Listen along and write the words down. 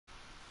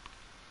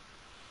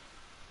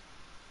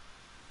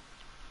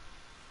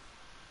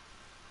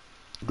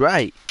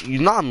right.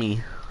 You're not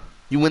me.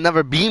 You will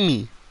never be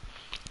me.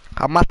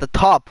 I'm at the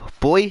top,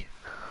 boy.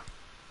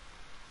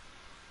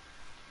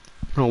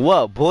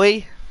 What,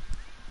 boy?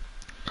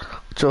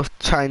 Just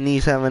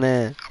Chinese having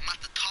it. I'm at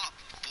the top,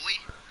 boy.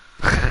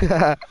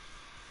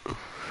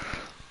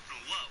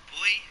 What,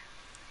 boy?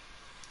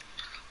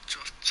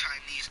 Just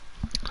Chinese.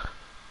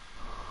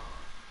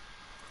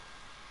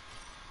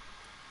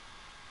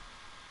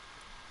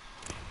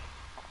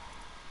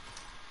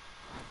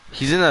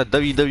 He's in a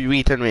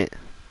WWE tournament.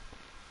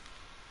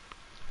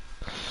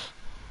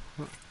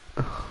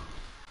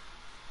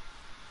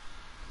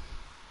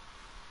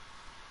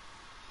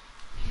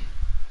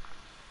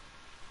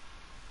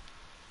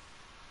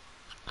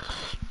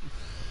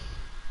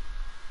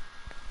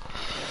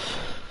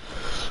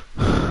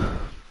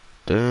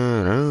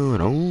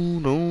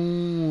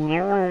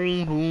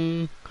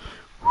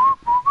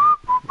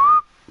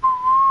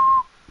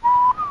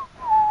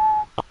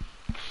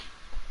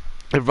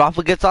 If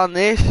Rafa gets on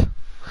this,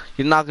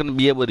 you're not gonna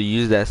be able to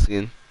use that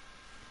skin.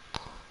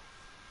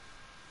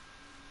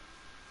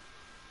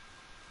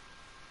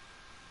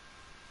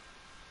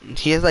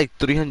 He has like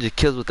 300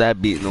 kills with that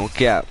beat, no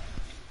cap.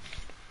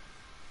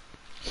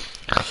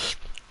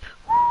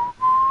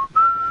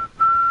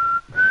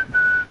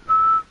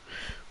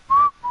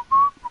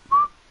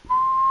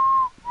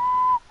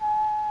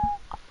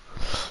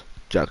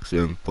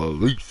 Jackson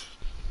Police.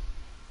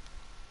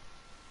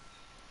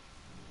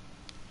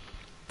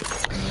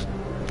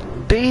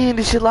 Damn,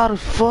 this shit a lot of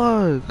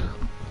fun.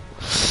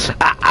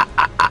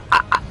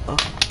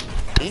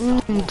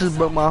 Damn, just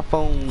broke my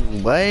phone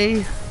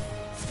away.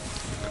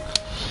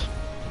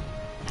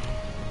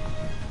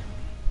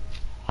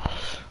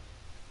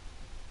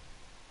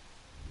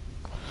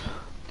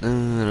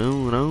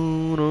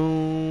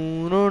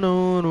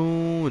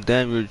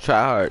 Damn, you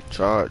try hard,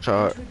 try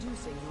hard.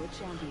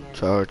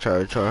 Try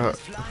hard.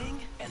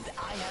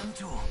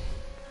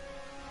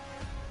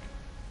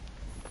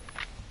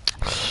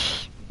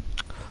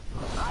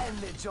 I am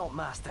the jump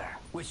master,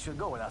 which should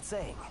go without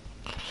saying.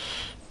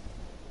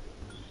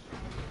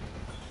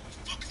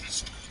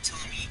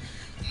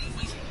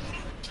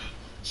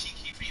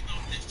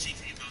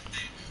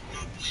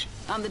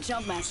 I'm the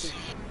jump master,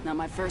 not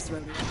my first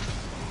rodeo.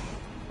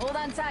 Hold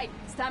on tight.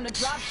 It's time to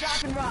drop,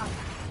 shock, and rock.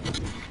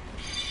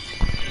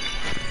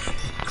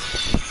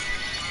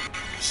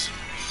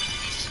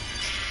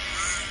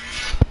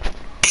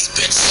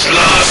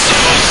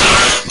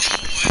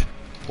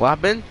 What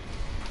happened?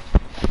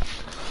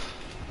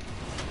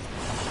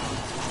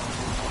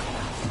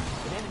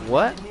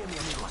 What?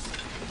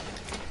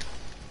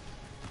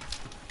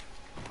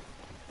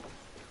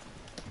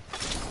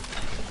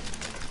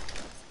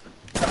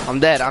 I'm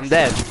dead.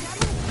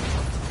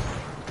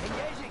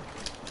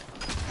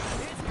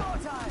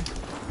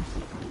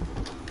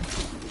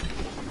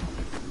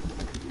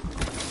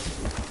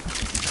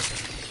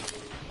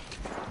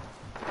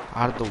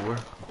 Out of the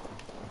world.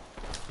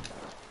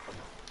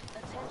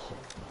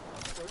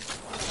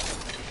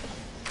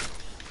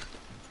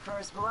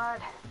 First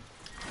blood.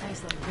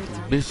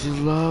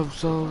 Bitches love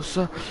so.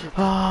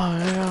 Oh,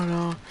 hell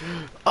no.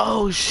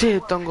 Oh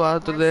shit, don't go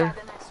out there.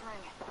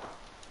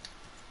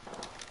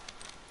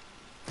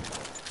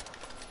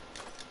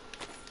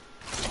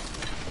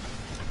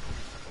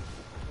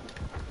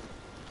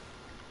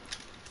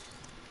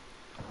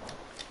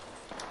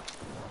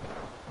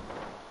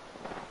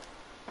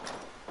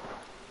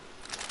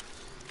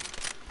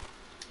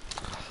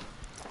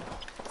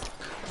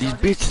 These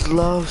bitches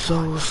love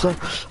so.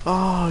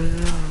 Oh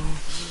yeah.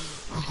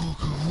 I'm gonna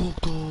get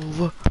walked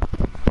over.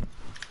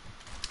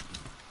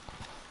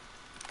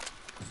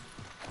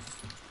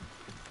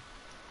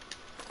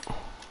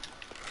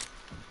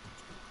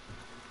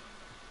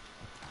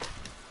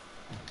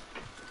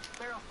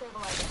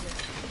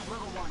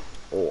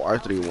 Oh,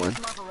 R31.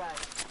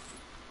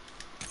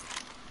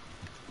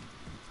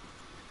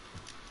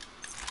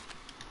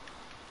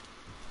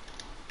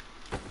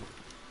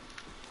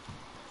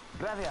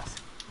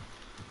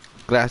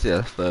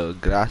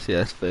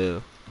 Gracias,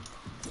 Phil.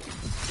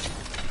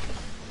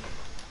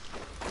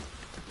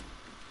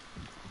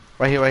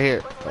 Right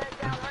here. Oh,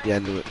 yeah, I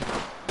knew it.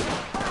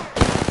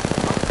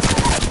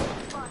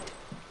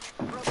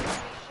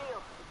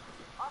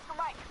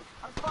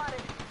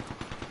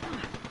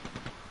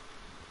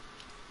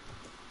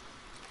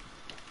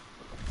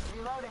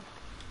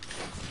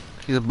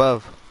 He's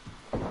above.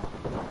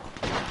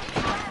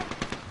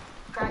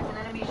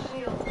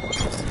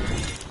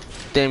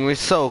 Damn, we're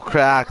so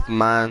cracked,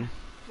 man.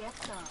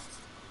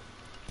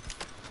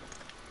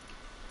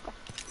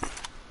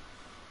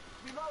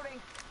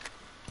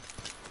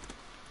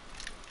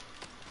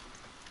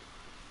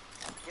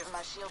 Give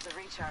my shields a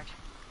recharge.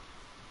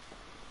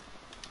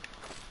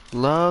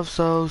 Love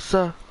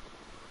Sosa.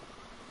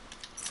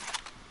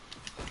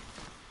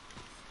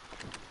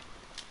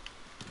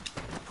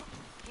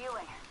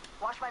 Healing.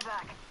 Watch my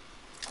back.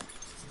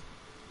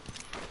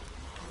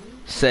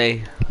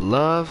 Say,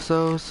 love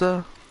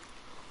Sosa.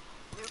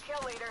 New kill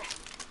leader.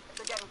 If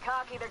they're getting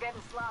cocky, they're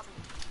getting sloppy.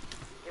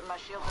 Give my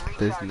shields a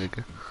This recharge.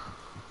 nigga.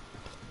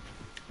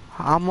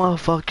 I'ma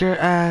fuck your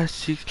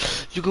ass.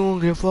 You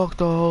gonna get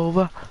fucked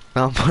over.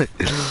 No, I'm playing.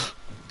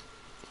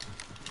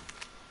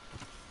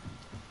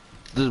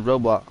 This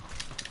robot.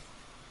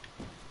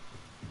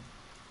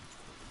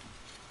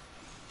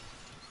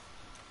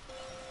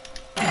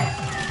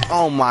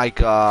 Oh my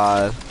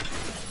god.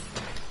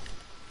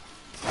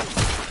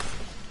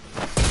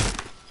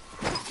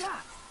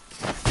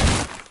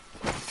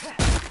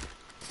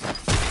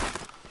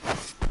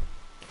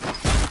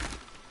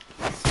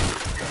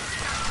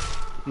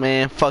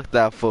 Man, fuck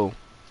that fool.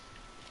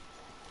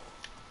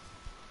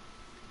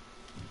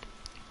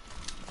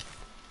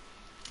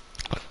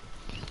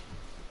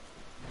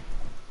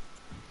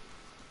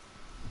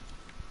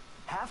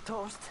 Half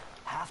toast,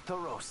 half to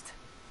roast.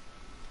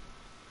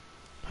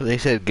 They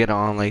said get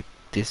on like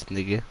this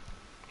nigga.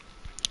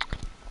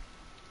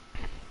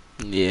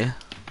 Yeah.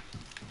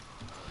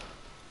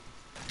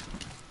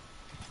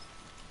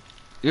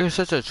 You're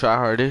such a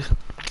tryhardist.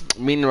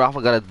 Me and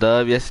Rafa got a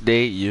dub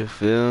yesterday, you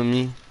feel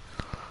me?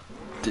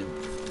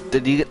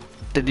 Did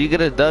you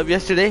get a dub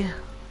yesterday?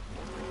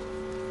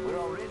 We're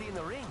already in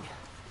the ring.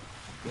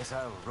 Guess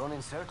I'll run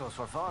in circles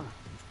for fun.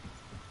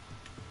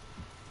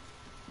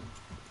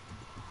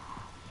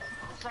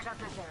 Check out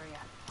this area.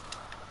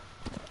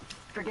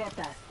 Forget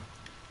that.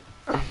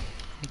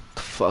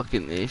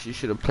 Fucking ish, you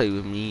should have played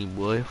with me,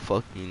 boy.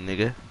 Fuck you,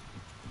 nigga.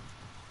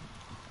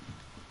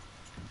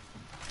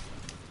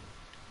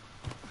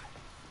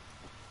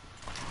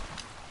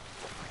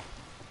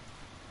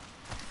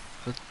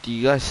 But do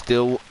you guys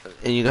still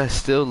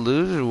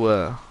lose or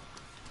what?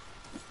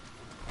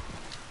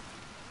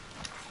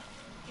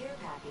 Care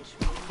package.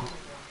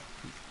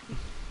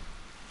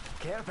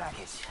 Care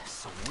package,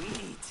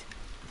 sweet.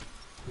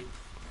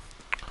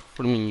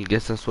 What do you mean you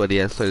get some sweaty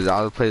ass players?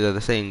 All the players are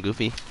the same,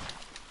 Goofy.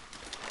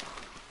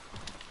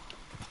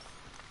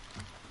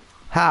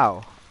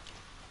 How?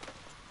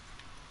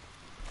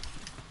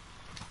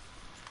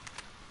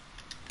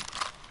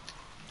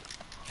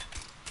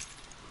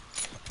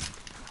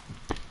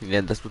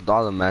 Yeah, that's what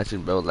all the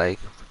matches, bro. Like,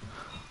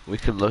 we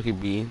could look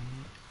at be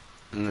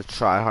in a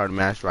try hard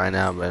match right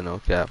now, but no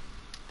cap.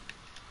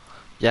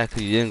 Yeah,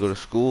 'cause you didn't go to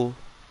school.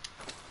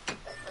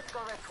 Let's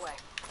go this way.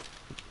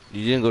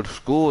 You didn't go to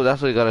school.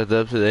 That's why you got a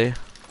dub today.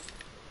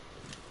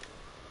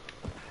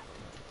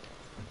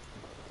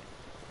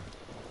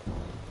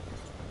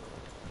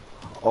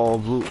 All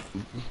blue.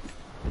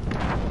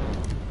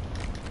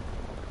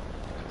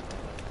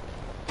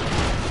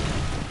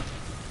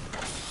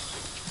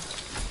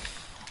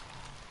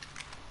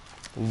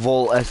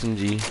 Vol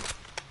SMG.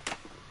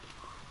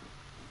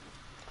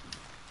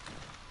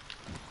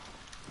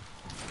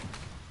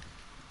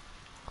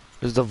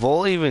 Is the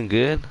Vol even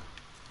good?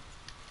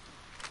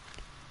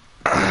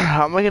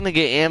 How am I gonna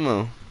get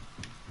ammo?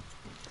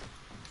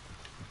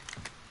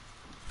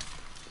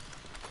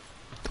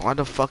 Why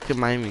the fuck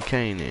am I even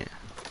carrying it?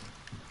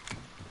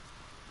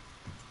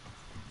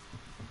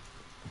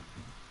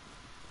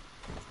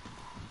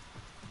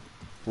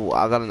 Ooh,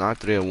 I got an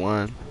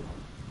R301.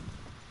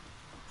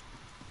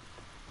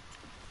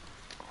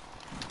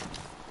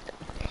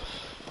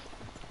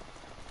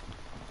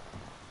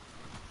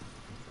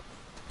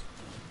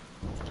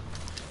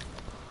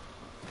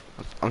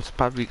 I'm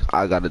surprised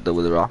I got it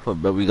double the Rafa,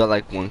 but we got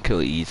like 1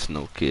 kill each,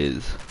 no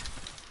kids.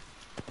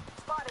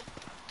 Spotted.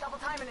 Double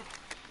timing it.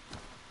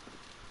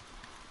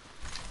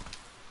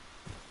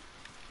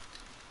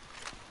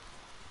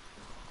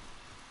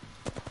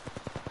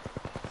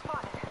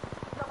 Spotted.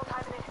 Double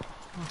timing it.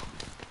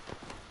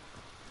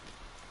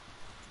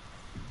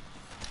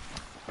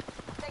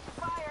 Taking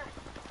fire.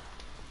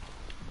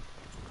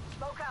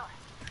 Smoke out.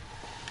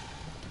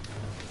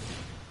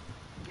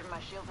 Give my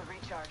shield a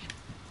recharge.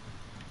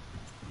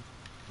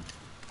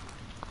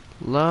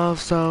 Love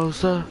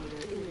Sosa.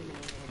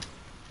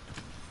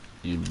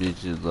 You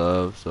bitches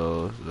love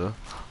Sosa.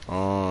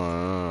 Oh.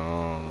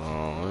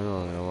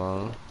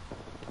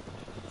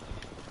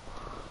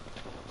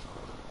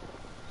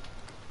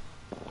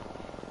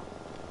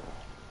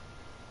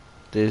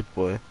 This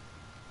boy.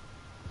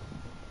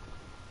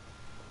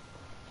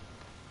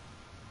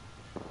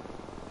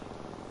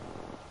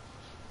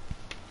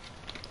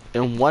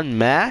 In one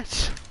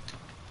match?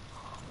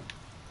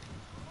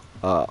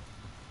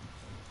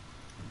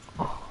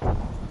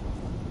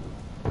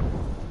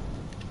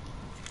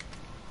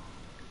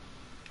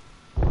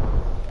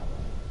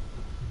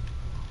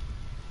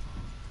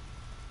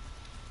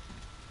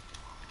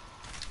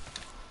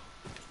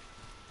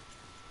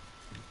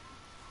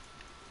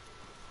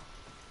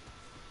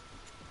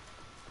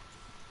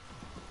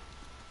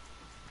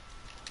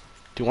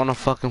 Do you want a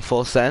fucking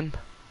full send?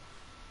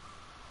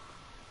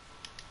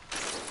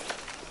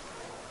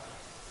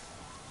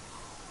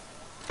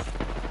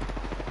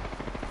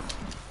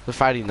 They're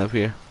fighting up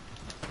here.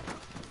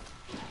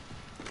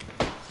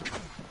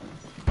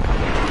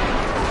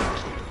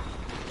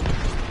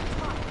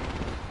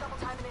 Double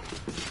timing it.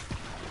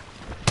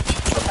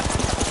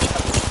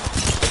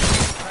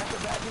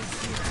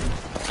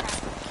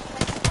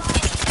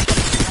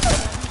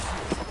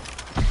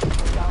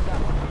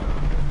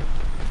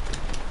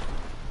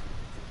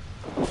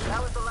 That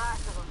was the last.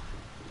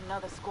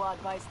 another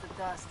squad bites the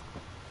dust.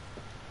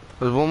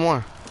 There's one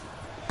more.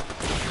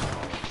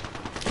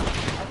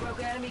 I broke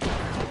an enemy.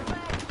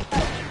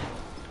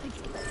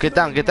 Get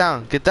down, get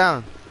down, get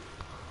down.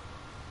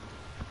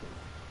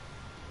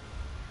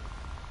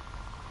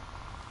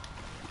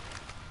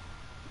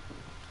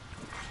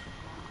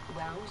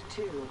 Round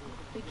 2,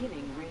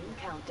 beginning ring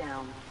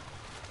countdown.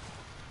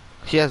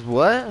 He has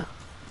what?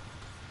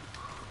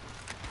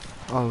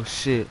 Oh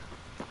shit.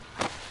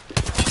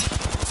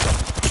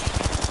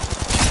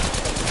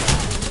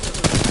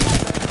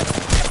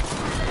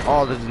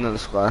 Oh, there's another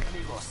squad.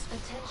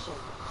 Attention,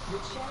 the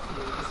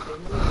champion has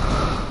been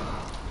removed.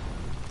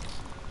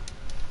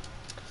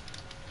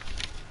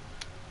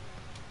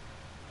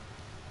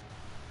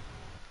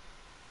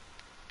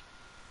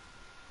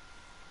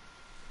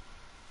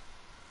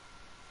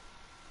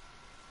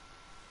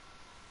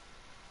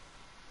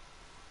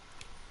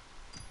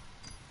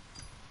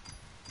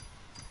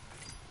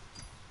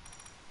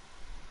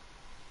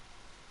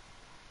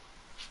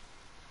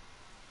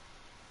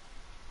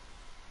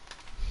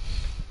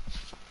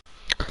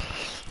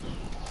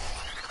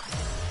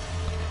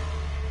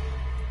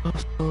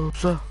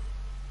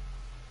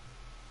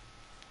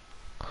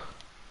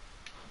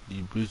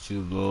 You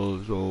bitches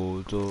love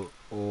so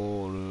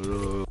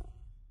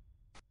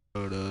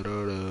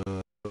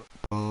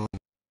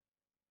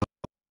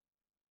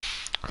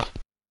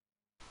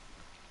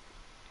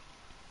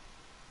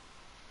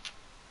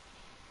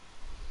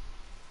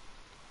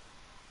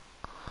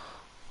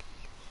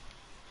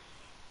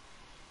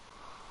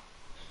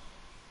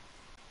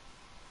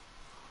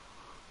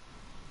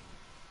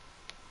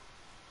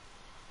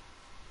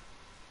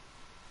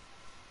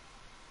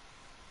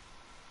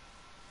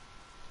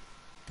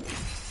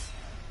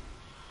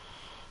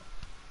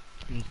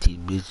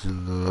these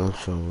bitches love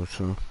so.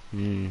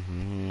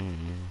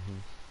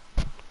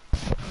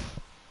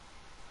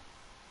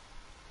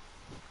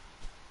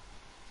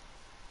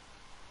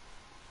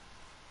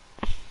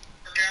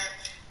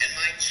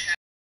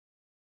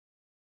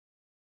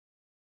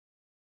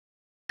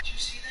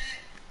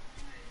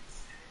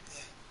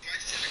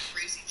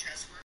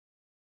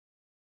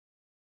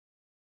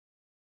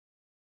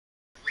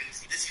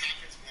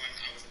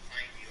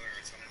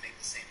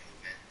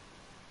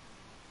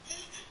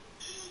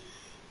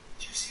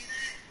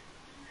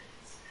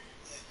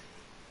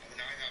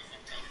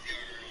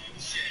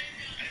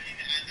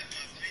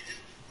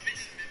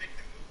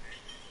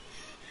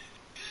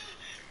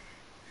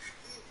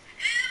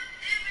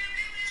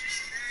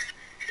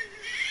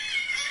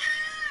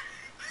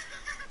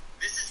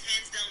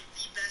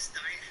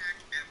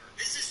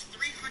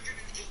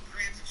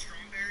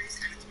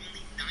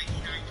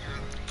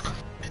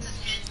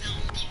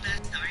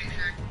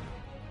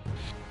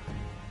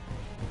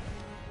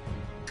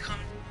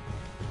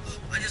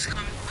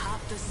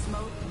 Pop the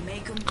smoke,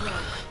 make 'em grow.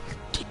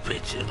 These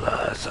bitches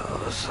love so.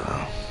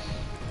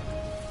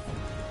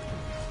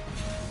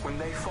 When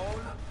they fall,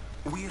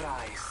 we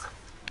rise.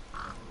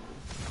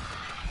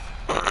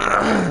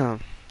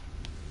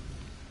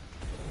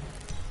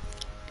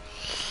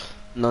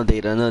 No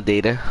data, no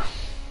data.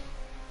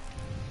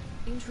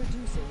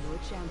 Introducing your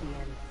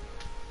champion.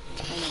 I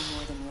know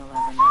more than you'll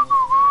ever know.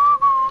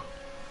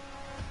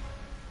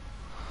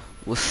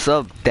 What's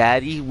up,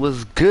 daddy?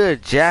 What's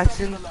good,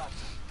 Jackson?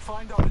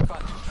 Find our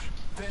advantage.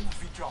 Then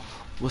we jump.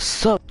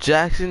 What's up,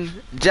 Jackson?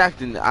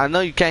 Jackson, I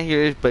know you can't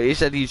hear it, but he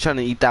said he's trying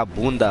to eat that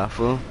bunda,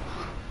 fool.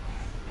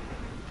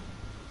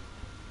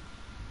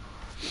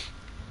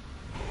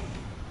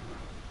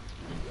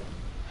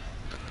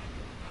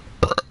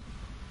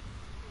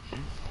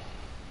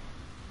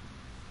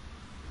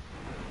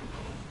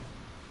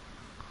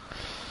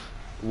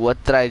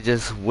 What did I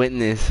just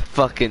witness?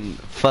 Fucking,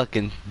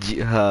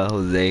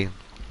 Jose.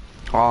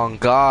 On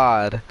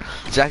God.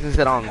 Jackson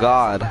said on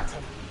God.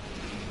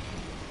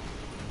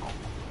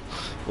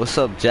 What's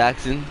up,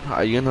 Jackson?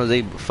 Are you and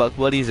Jose fuck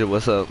buddies or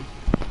what's up?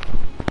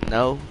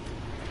 No?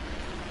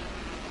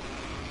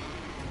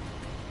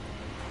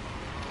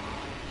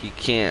 He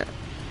can't.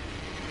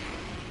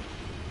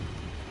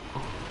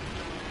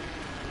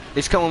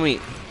 Just come with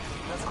me.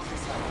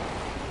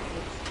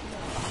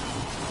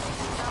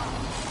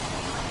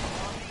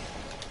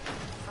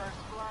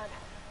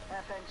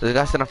 So the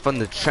guy said I'm from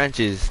the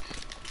trenches.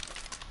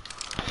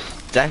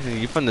 Jackson,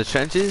 you from the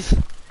trenches?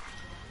 Round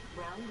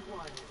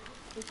 1,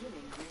 beginning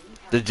ring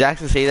Did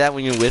Jackson say that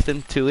when you're with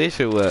him too-ish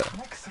or what?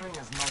 Next ring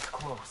is not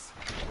close.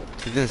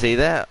 He didn't say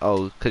that?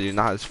 Oh, cause you're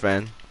not his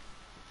friend.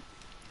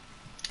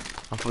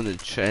 I'm from the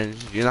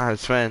trench. You're not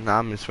his friend.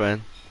 I'm his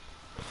friend.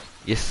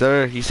 Yes,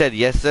 sir. He said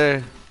yes,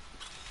 sir.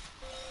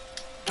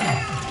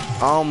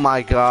 Oh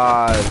my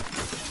God.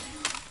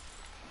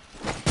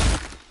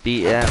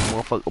 BM,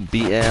 motherfucker.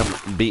 BM,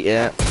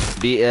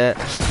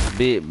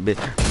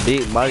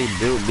 body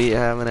built,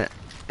 having it.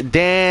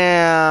 Damn.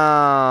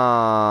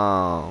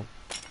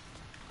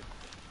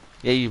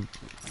 Yeah, you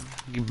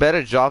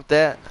better drop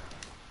that.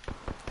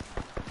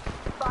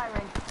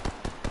 Firing.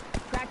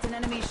 Cracked an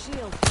enemy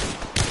shield.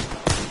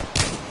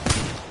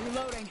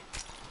 Reloading.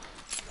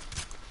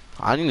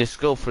 I need to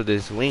scope for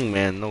this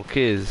wingman, no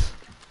kids.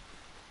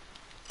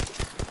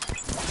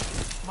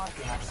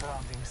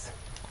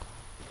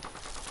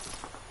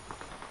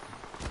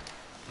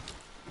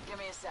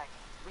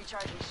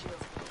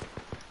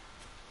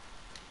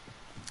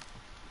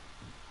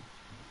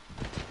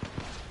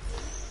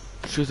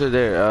 Shooter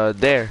there,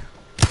 there.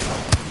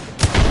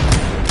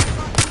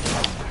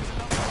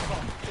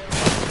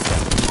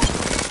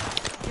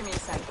 Give me a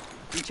sec.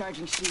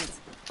 Recharging shields.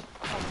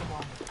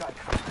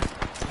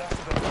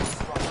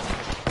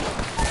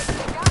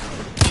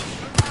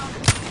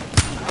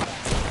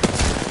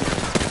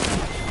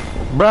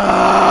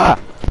 Bruh!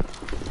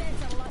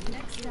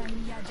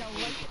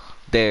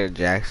 There,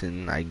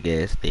 Jackson, I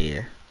guess,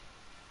 there.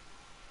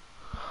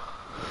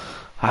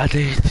 I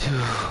need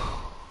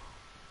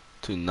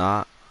to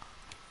not.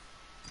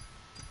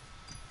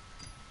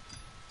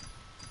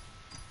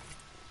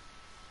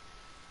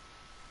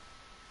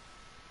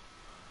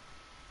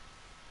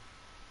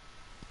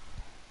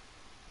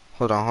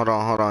 Hold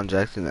on,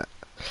 Jackson.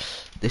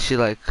 This shit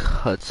like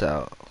cuts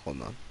out.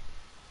 Hold on.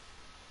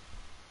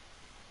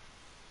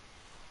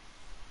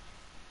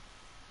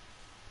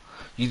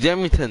 You dare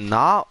me to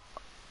not?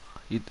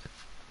 You,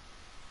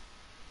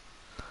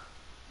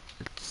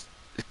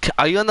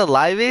 are you on the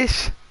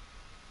live-ish?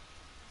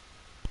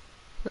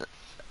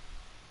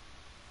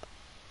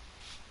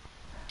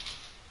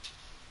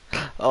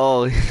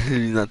 Oh,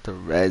 he's not the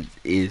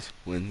red-ish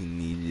when he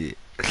needs it.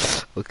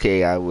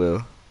 Okay, I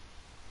will.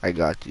 I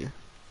got you.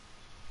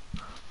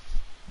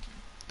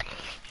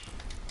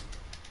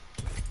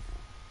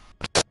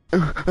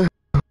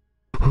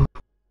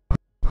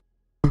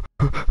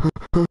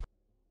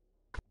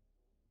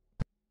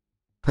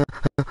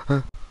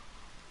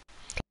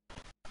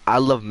 I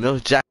love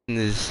milk. Jackson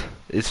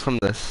is from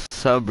the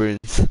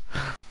suburbs.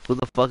 Who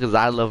the fuck is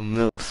I love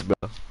milks,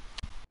 bro?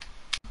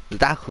 Is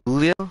that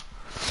Julio?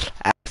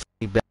 Ask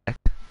me back.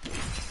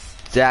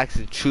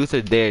 Jackson, truth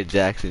or dare?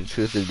 Jackson,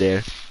 truth or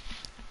dare?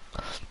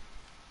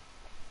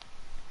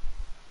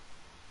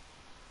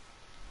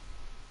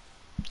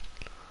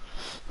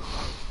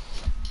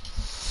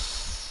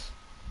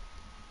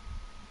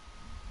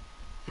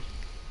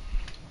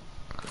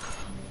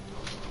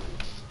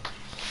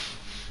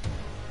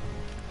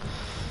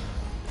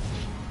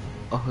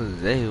 Oh,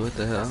 Jose, what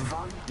the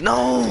hell?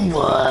 No!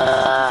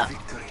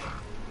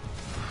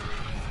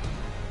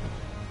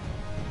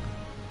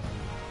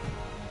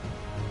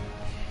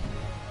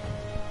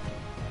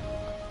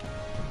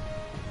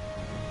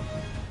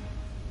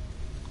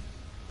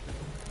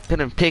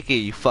 Couldn't pick it,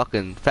 you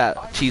fucking fat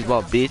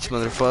cheeseball bitch,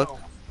 motherfucker.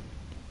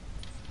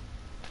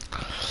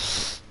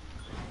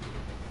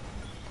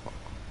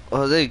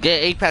 Oh, they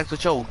get Apex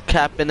with your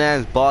capping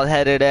ass, bald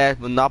headed ass,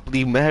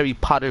 Monopoly Harry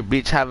Potter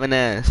bitch having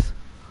ass.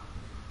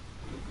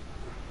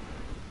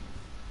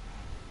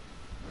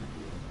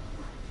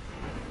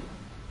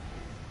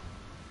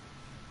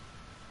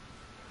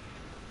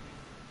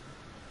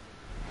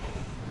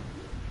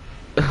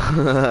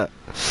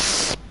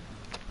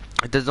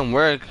 It doesn't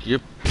work. Your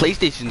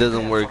PlayStation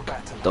doesn't work.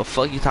 The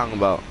fuck you talking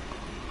about?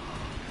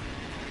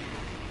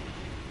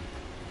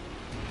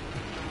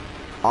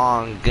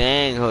 On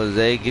gang,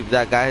 Jose, give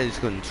that guy his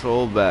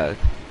control back.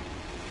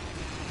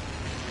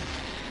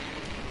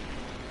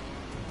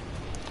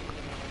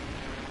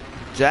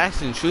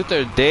 Jackson, truth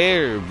or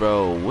dare,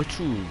 bro? What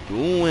you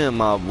doing,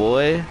 my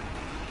boy?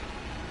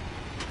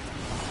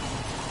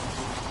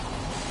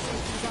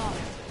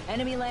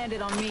 Enemy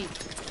landed on me.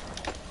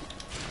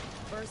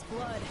 First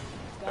blood.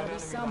 Gotta be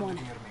someone.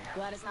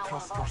 Glad it's not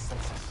one of us.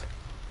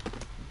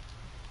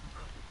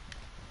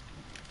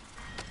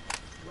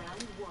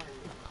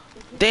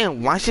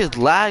 Damn, why shit's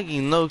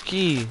lagging low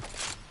key?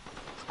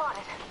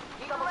 Spotted.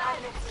 Eagle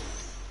behind it.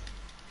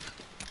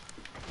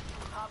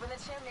 Hop in the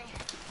chimney.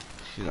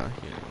 She's not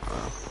here.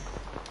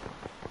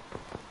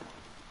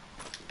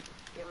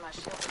 Give my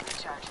shield a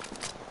recharge.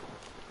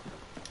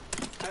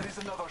 There is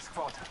another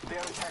squad. They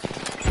are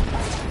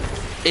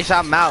attacking. Ish,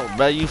 I'm out,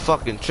 bro. You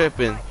fucking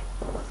tripping.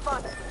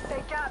 Spotted.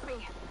 They got me.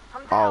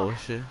 I'm down. Oh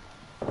shit.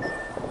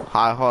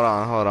 Hi,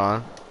 hold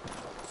on.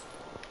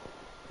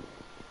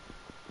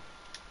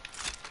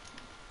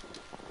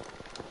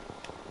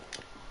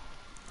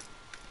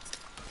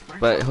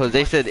 But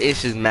Jose said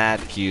Ish is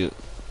mad cute.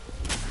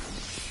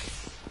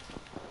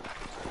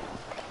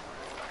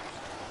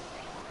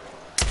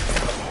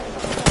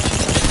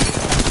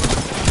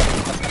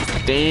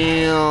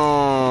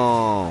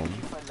 Damn.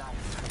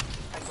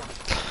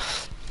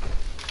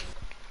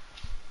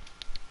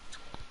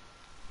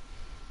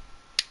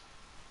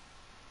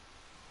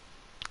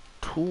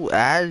 Who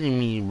added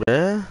me,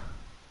 bruh?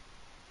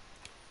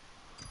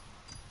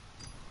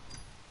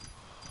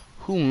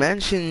 Who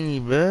mentioned me,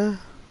 bruh?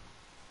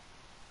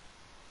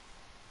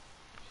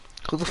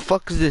 Who the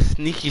fuck is this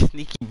sneaky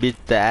bitch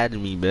that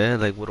added me, bruh?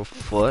 Like, what the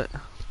fuck?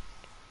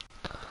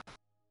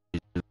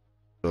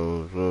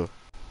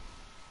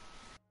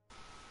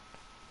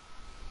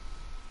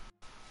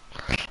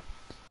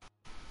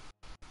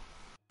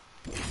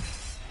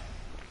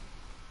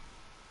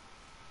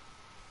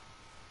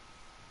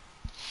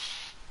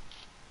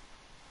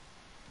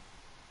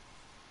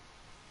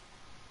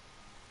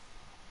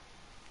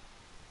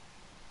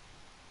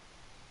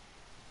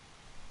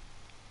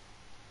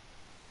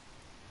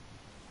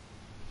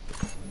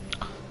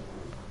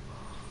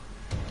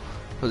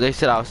 Jose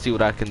said I'll see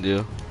what I can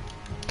do.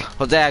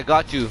 Jose, I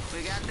got you.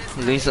 We got this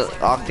Need some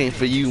octane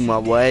for you,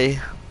 my boy.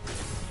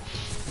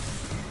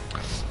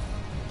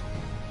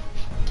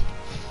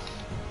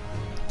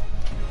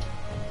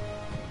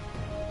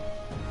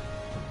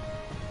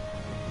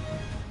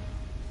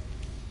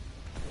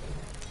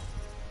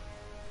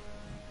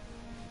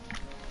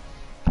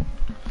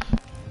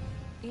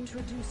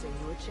 Introducing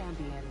your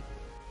champion.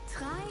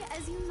 Try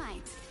as you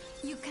might.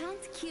 You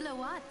can't kill a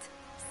what,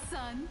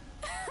 son?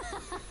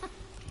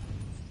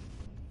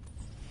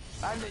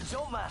 I'm the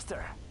jump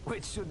master,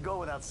 which should go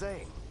without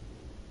saying.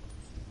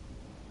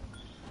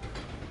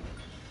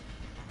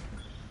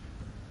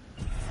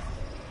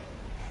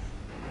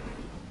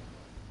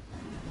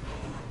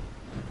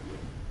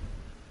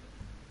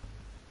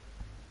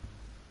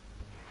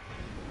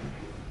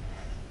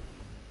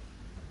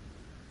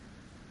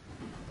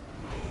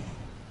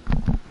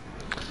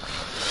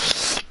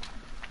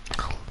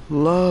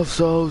 Love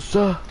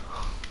Sosa.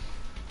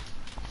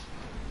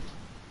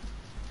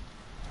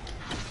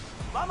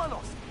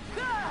 Vámonos!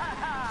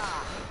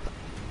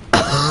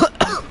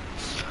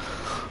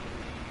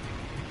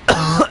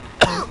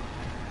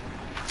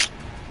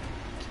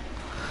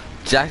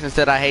 Jackson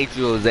said I hate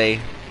you, Jose.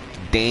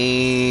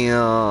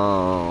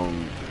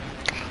 Damn.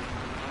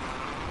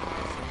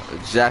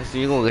 Jackson,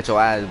 you gonna get your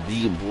ass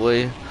beat,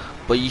 boy.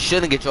 But you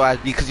shouldn't get your ass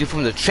beat because you're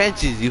from the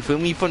trenches. You feel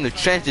me? You from the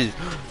trenches.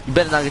 You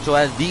better not get your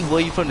ass beat, boy.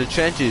 You from the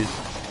trenches.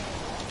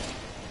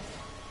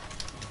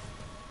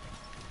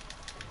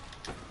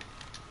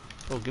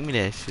 Oh, give me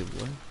that shit,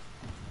 boy.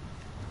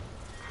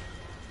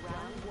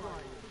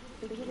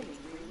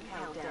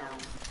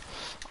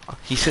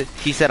 He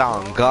said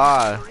on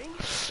God.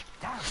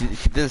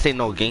 He didn't say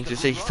no gangster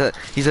shit.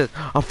 He said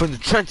I'm from the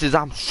trenches.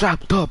 I'm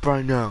strapped up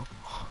right now.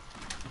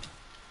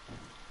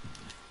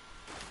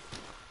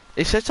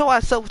 Hey, shut your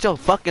ass up with your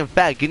fucking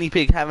fat guinea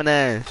pig having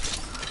ass.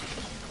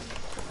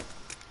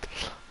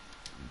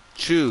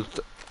 Truth.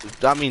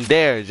 I mean,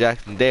 there,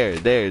 Jackson. There,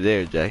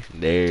 Jackson.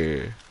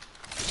 There.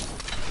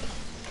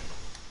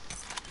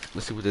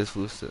 Let's see what this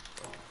fool said.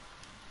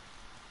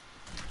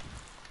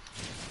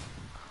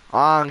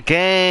 On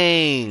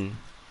gang.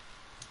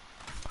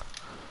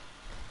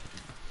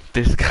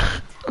 This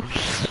guy.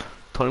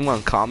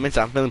 21 comments.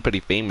 I'm feeling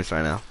pretty famous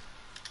right now.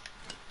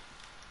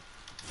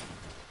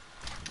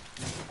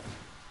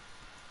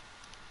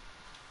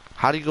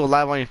 How do you go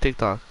live on your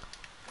TikTok?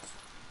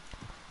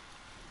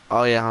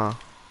 Oh yeah, huh?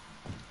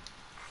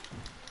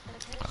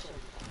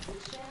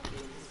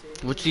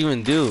 What you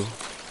even do?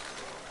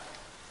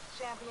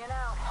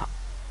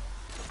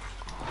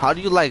 How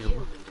do you like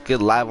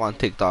get live on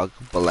TikTok,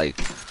 but like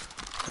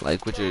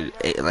with your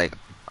like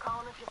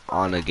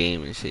on a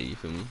game and shit? You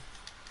feel me?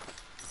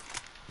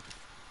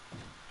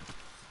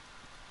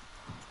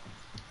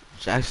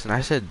 Jackson,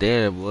 I said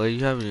there, boy.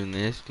 You haven't even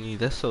asked me.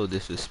 That's so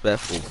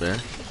disrespectful, bruh.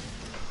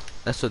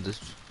 That's so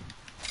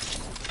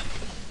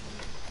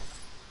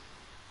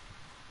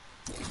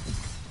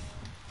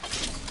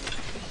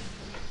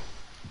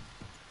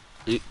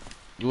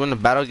You want to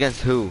battle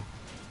against who?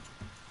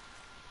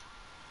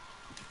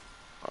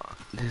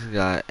 This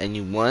guy, and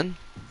you won?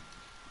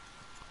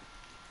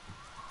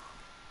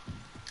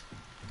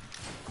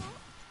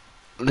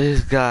 This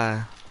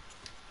guy.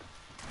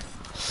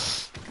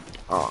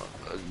 Oh,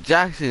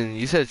 Jackson,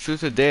 you said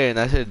truth or dare, and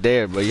I said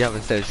dare, but you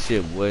haven't said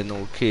shit, boy.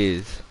 No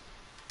kids.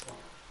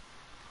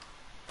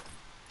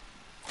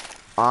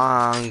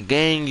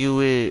 Gang you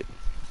it.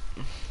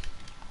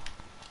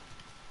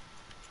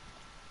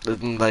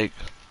 Looking like,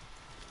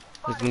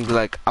 it's gonna be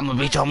like, I'm gonna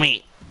beat your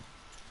meat.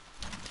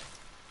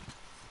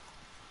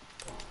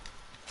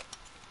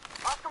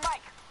 Oscar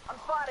Mike, I'm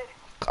spotted.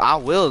 I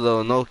will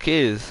though, no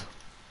kids.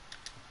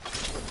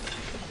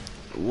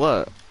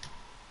 What?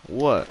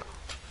 What?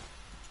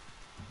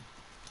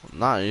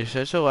 Nah, you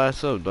shut your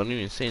ass up. Don't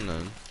even say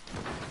nothing.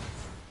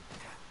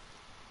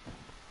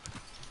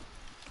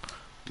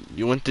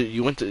 You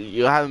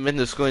haven't been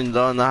to school and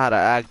don't know how to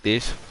act,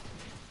 this.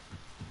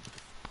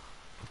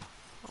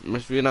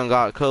 Miss we done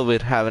got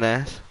COVID, having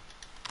ass.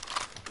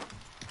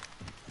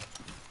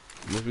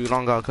 Miss we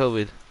done got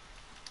COVID.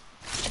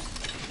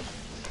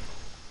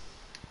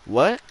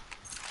 What?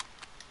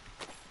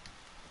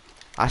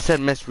 I said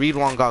Miss Reed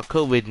one got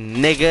COVID,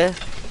 nigga.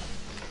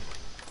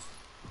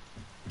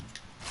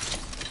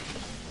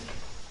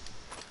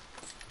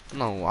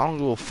 No, I don't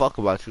give a fuck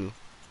about you.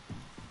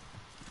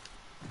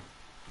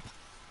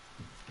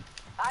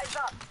 Eyes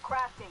up,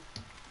 crafting.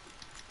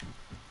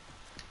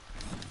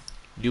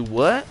 You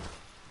what?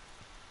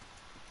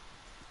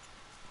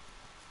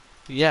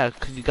 Yeah,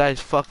 cause you guys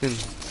fucking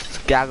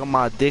gag on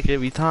my dick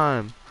every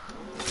time.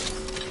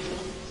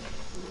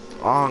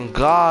 On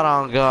God,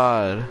 on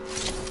God.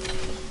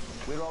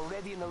 We're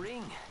already in the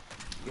ring.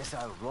 Guess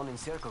I'll run in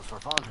circles for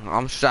fun.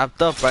 I'm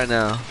strapped up right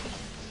now.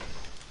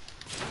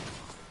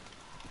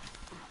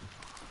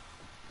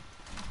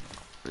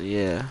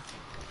 Yeah.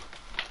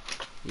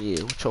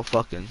 Yeah, with your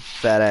fucking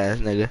fat ass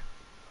nigga.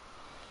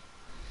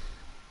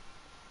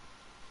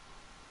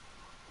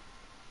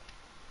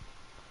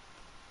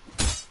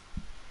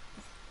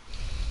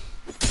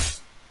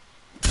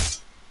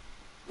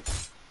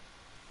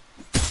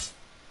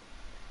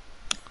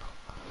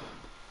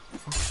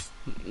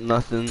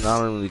 Nothing. I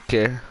don't really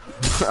care.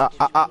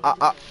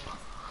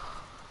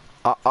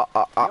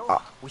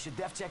 Yo, we should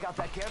def check out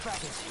that care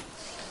package.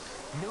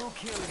 New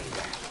kill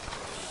leader.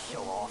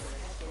 Show off.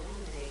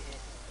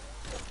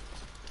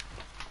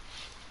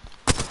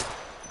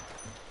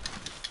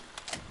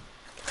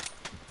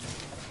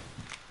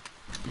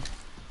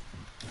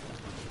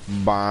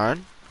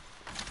 Burn.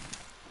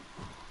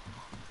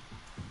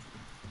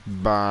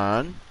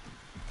 Burn.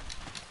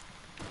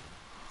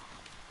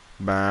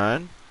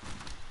 Burn.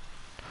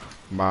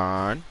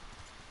 Burn.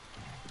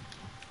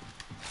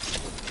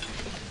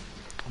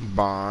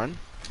 Burn.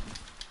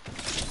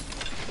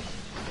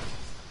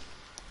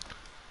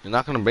 You're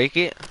not gonna break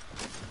it?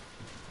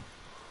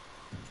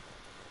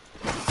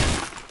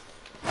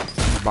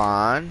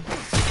 Burn.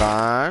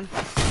 Burn.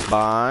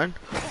 Burn.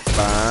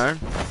 Burn.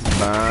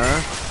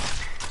 Burn.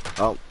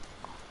 Oh.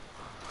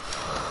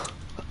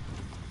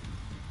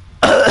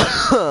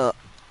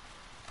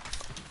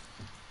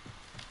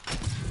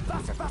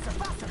 Faster, faster,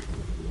 faster.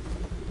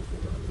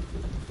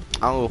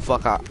 I don't give a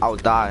fuck, I'll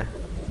die.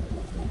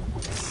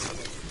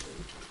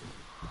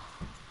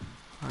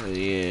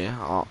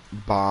 Yeah,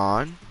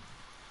 Bond.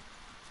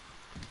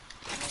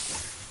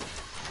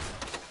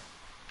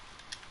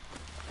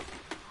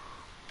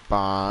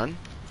 Bond.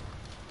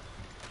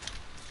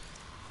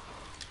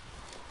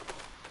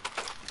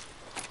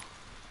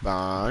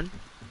 Bond.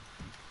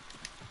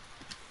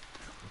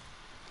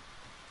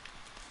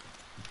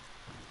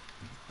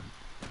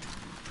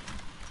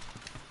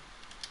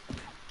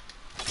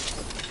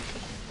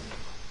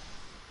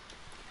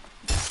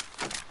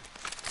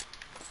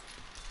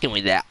 Give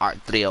me that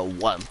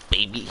R301,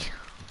 baby.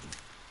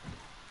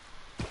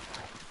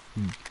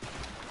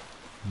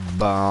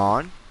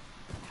 Bond.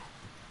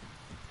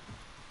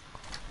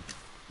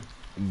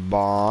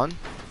 Bond.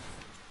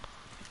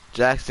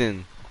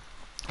 Jackson.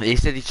 He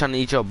said he's trying to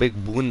eat your big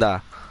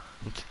bunda.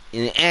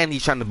 And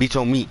he's trying to beat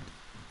your meat.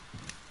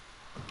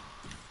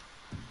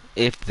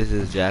 If this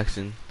is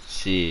Jackson.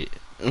 Shit.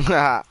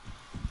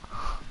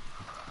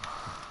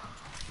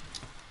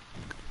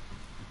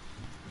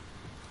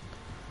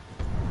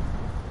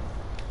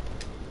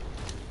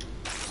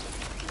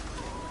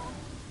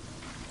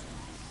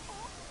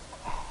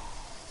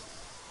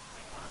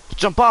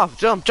 Jump off!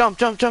 Jump, jump,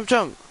 jump, jump,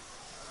 jump!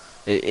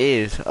 It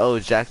is. Oh,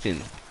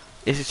 Jackson.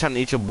 Is he trying to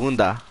eat your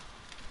bunda?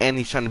 And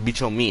he's trying to beat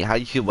your meat. How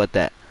you feel about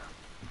that?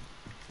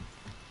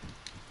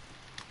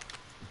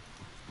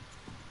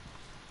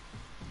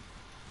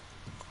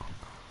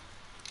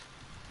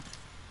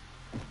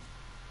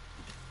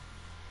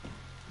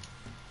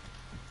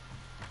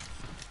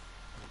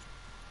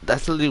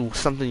 That's literally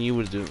something you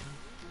would do. New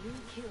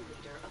kill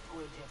leader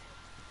appointed.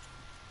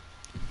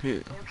 He,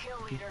 New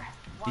kill leader.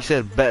 he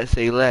said, "Bet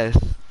say less."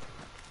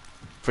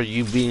 For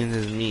you beating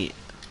his meat.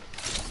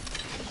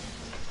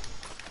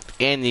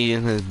 And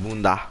eating his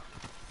bunda.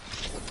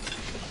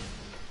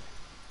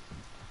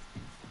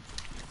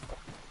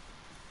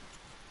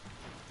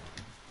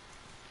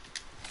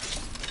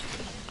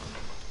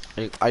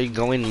 Are you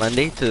going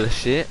Monday to the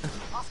shit?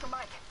 Oscar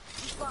Mike.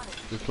 Spotted.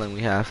 Just like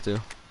we have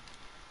to.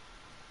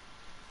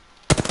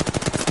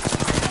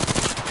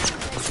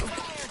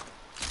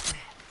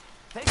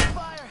 Take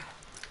fire.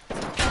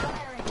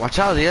 Watch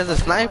out, he has a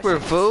sniper,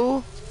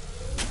 fool.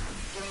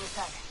 Giving you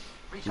tag.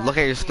 Recharge Look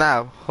at your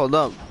snap. Hold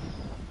up.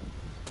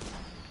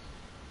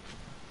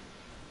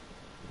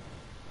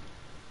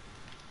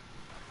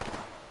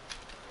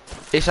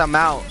 Ish, I'm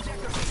out.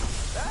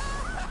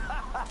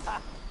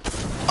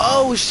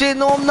 Oh shit,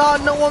 no I'm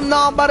not, no I'm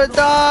not, I'm about to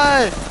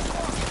die. Taking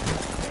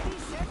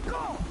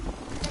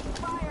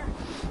fire.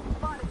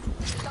 Spotted.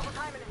 Double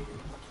timing it.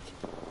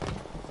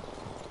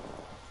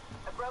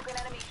 A broken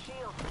enemy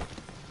shield.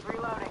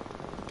 Reloading.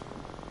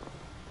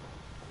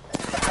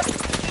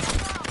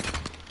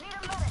 Need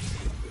a medic.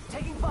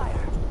 Taking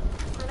fire.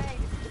 Grenade.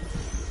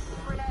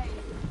 Grenade.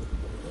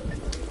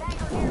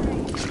 Tango near me.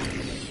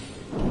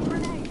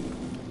 Grenade.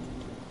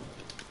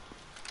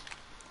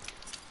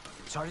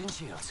 Charging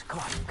shields. Come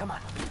on, come on.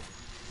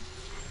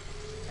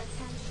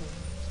 Attention.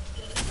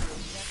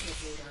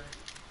 Replicator.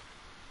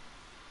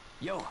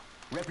 Yo,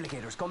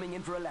 replicators coming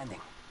in for a landing.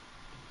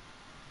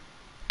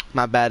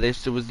 My bad,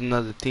 Ish, there was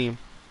another team.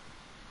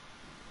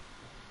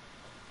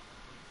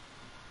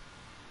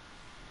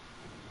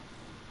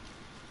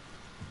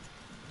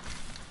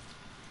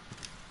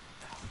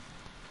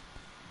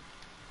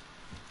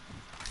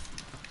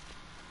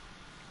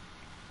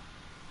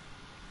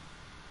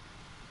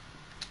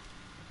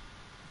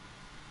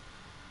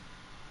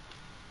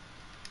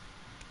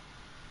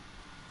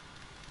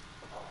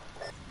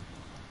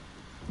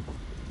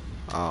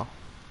 Oh.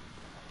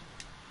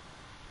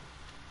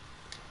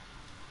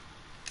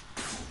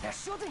 They're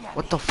shooting at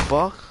What me. the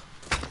fuck?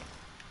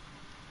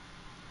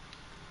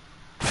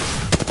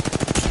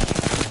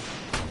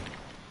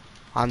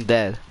 I'm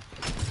dead.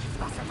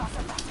 Faster,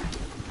 faster, faster.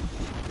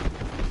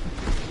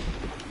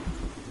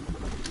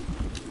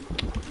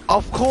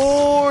 Of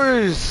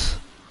course!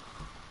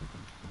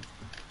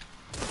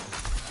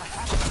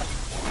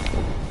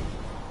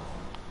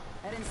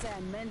 I didn't say I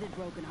mended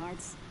broken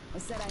hearts. I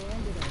said I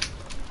ended it.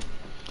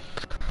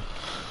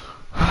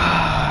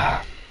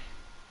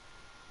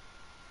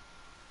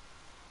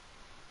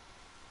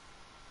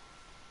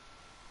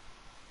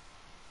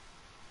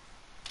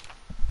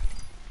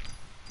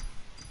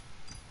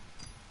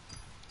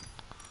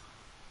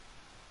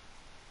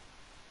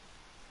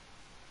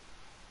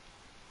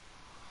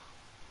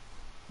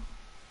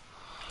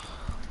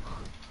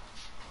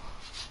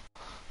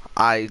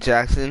 Alright,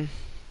 Jackson.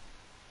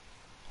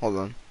 Hold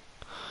on.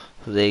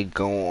 They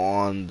go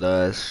on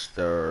the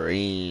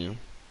stream.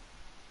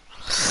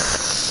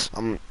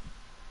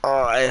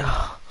 Alright.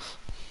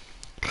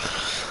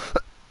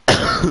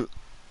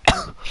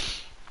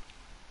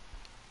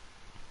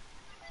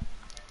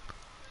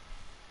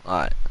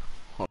 Alright.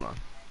 Hold on.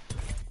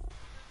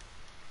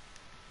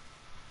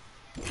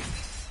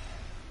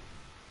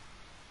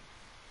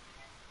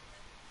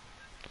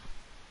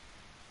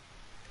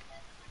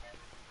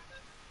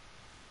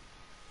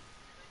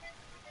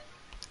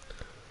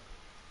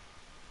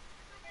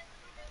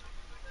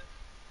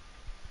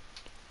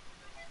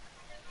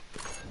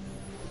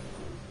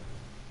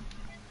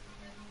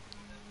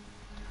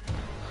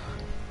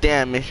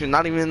 Damn, if you're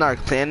not even in our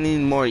clan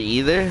anymore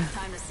either,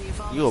 Time to see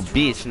if all you a those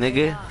bitch, drills paid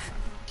nigga. off.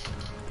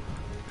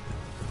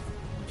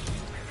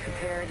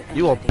 Prepared and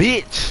You a ready.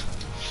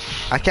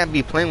 bitch. I can't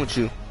be playing with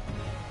you.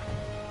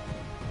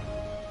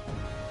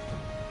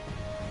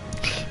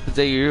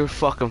 Say you're a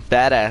fucking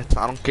fat ass.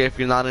 I don't care if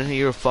you're not in here,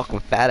 you're a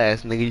fucking fat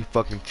ass, nigga. You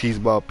fucking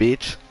cheeseball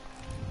bitch.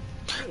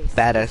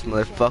 Fat ass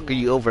motherfucker.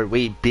 You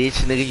overweight bitch,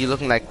 nigga. You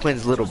looking like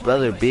Quinn's little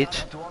brother,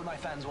 bitch. To all my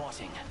fans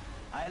watching,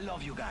 I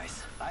love you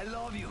guys. I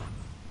love you.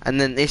 And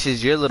then this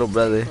is your little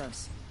brother.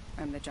 Close.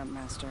 I'm the jump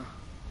master.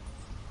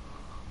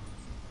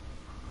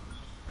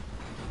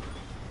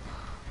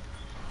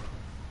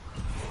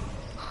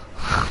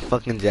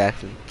 Fucking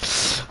Jackson.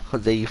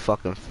 Jose, you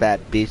fucking fat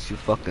bitch. You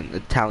fucking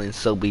Italian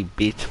subway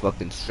bitch.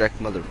 Fucking Shrek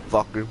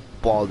motherfucker.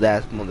 Bald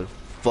ass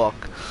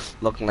motherfucker.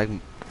 Looking like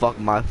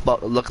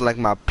looking like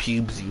my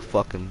pubes, you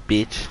fucking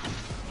bitch.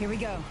 Here we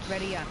go.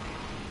 Ready up.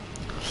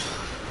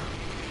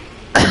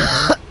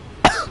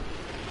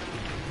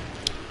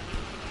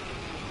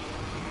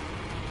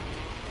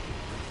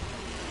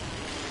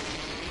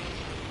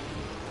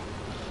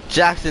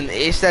 Jackson,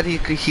 it said he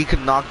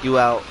could knock you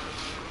out.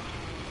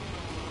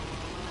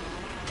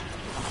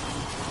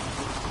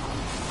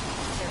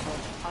 Careful.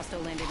 Hostile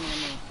landed near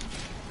me.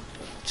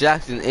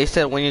 Jackson, it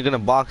said when you're gonna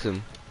box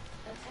him.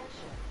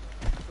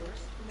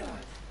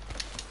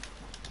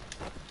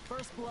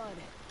 First blood.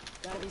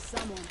 Gotta be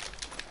someone.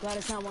 Glad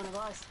it's not one of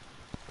us.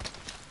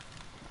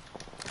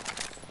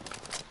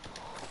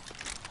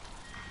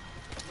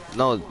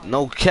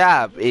 No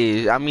cap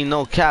is. I mean,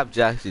 no cap,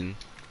 Jackson.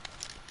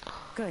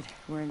 Good.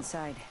 We're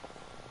inside.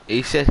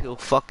 He said he'll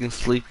fucking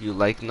sleep you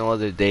like no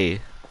other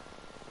day.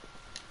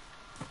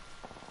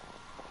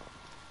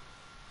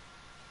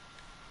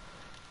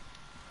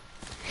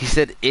 He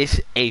said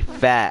it's a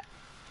fat.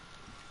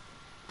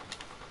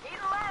 Need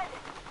lead.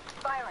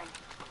 Firing.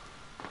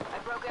 I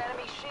broke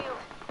enemy shield.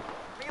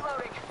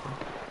 Reloading.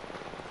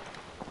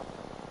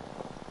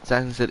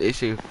 Jackson said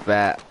it's a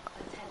fat.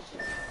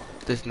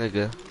 This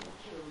nigga.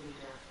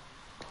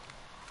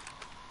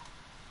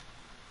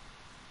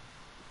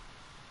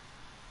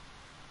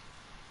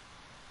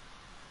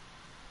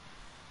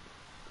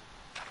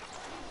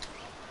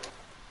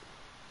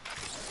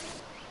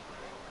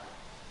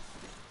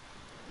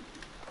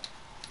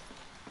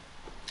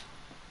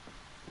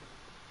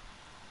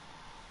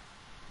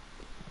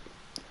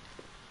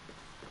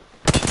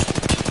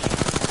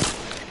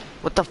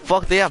 What the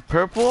fuck? They have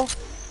purple?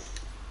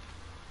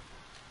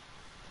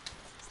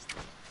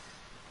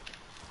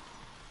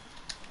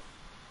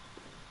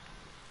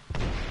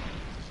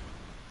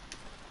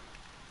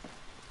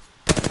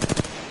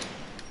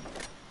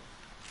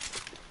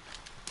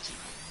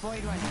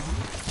 Void running.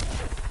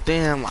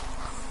 Damn,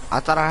 I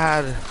thought I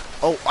had.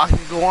 Oh, I can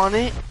go on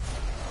it?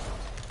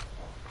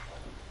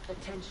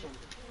 Attention.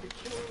 The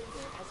kill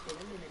leader has been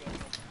eliminated.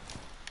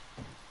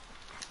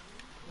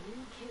 New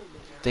kill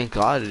leader. Thank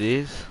God it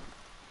is.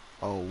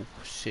 Oh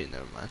shit,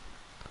 never mind.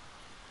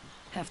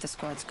 Half the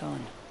squad's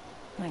gone.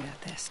 I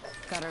got this.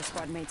 Got our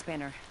squad mate's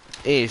banner.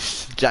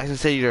 Ish, Jackson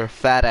said you're a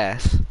fat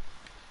ass.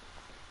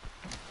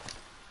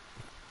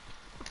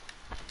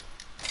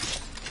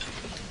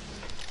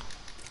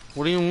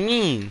 What do you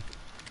mean?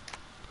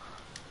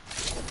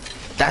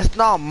 That's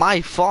not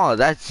my fault.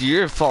 That's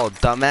your fault,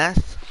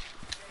 dumbass.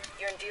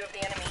 You're in view of the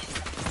enemy.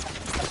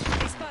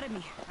 They spotted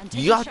me. I'm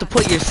taking You have to shots.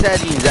 put your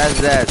settings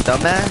as that,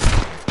 dumbass.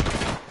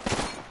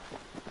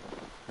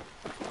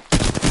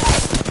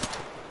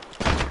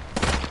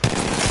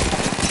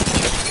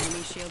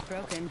 Enemy shield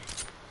broken.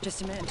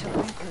 Just a minute until the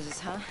ring closes,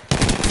 huh?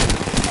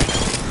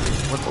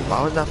 What the?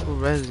 Why was that for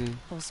resin?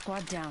 Whole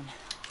squad down.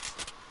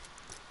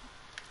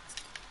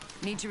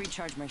 Need to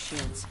recharge my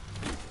shields.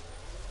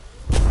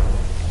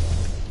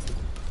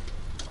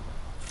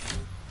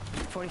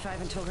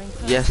 45 until ring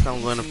close. Yes,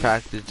 I'm going to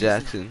practice,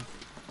 Jackson.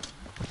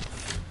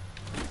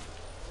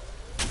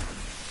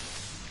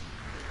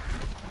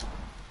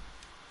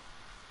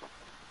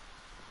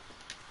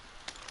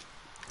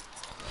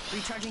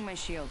 Recharging my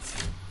shields.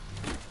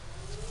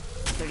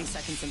 30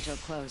 seconds until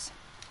close.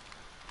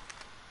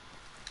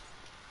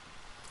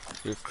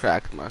 You're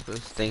cracked, Marcus.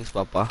 Thanks,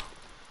 Papa.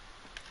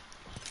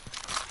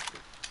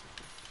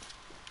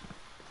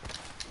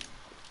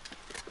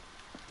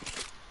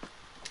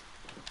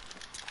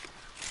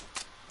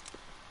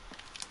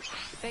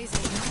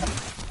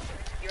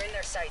 Phasing. You're in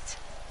their sights.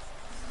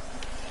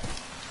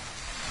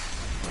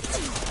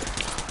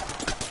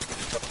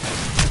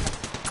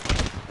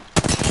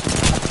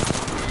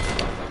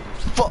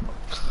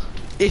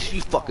 Ish,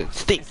 you fucking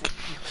stink.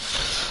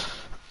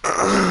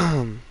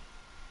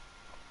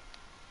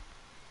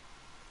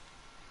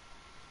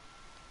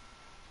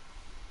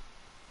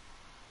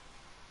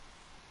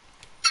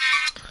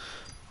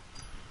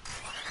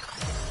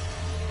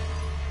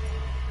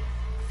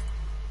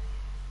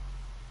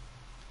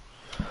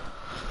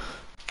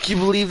 Can you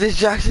believe this,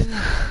 Jackson?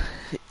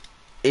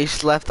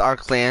 Ish left our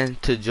clan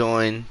to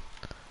join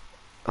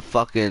a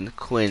fucking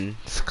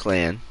Quinn's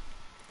clan.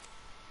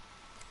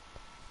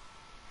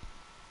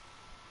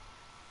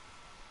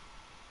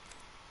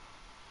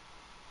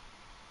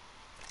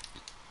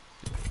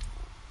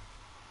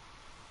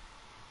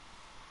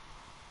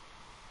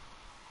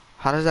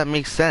 How does that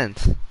make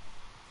sense?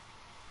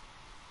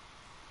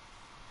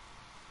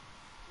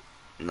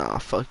 Nah,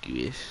 fuck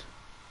you, Ish.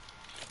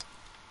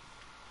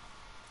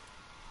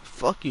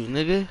 Fuck you,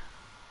 nigga.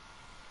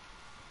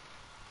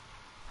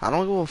 I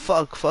don't give a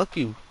fuck. Fuck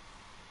you.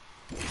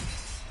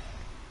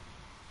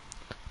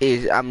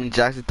 Ish, I mean,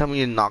 Jackson, tell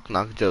me a knock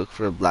joke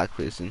for a black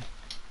person.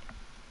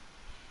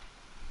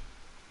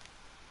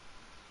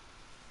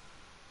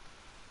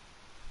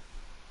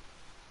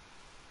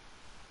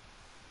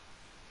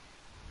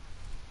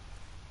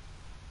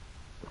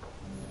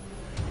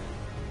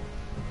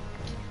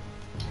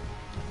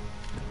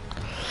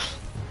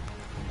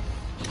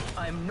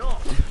 I'm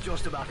not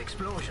just about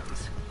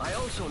explosions. I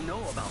also know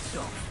about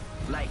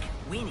stuff. Like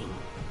winning.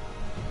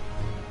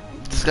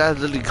 This guy's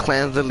literally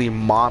clan's literally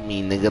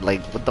mommy, nigga.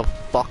 Like, what the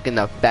fuck in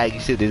the faggy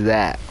shit is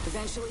that?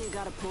 Eventually, you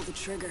gotta pull the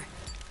trigger.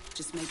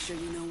 Just make sure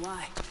you know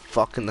why.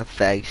 Fucking the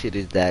fag shit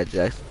is that,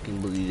 Jackson? Can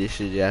you believe this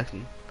shit,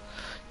 Jackson?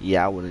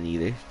 Yeah, I wouldn't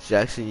either.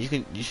 Jackson,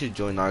 you should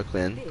join our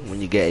clan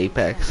when you get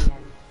Apex.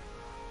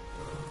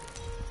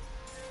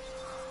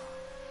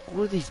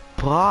 What are these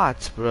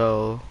bots,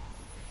 bro?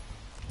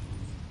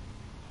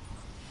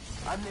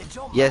 I'm the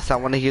jump Yes, I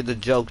want to hear the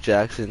joke,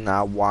 Jackson.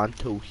 I want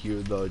to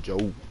hear the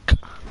joke.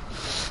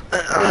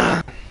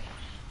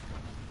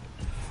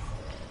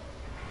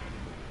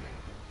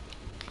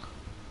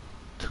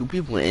 Two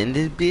people in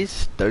this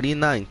bitch,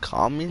 39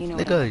 comments, You know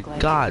what I nigga. look like?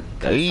 God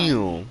Come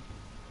damn.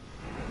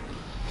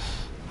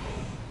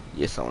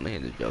 Yes, I want to hear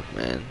the joke,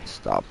 man.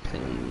 Stop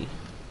playing with me.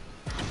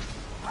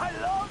 I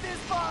love this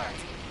part!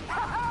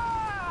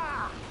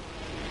 Ha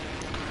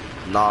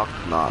Knock,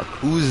 knock.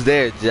 Who's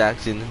there,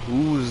 Jackson?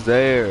 Who's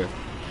there?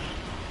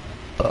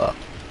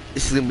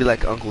 This is gonna be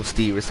like Uncle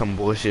Steve or some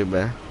bullshit,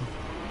 man.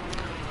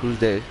 Who's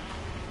there?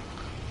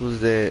 Who's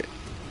there?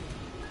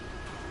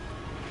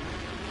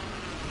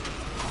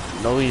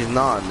 No, he's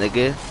not,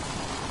 nigga.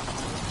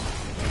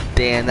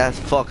 Damn, that's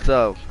fucked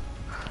up.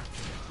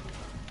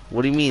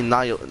 What do you mean,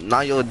 not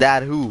your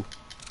dad? Who?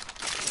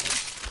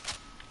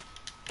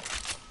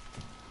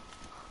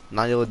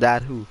 Not your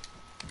dad? Who?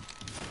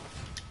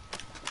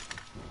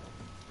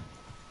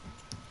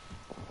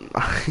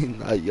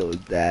 Not your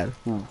dad?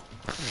 Who?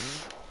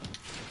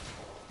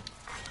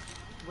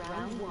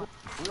 Round one.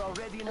 We're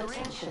already in the ring.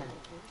 Attention.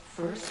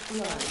 First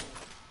blood.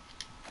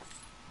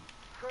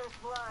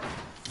 First blood.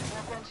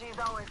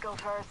 FNGs always go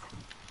first.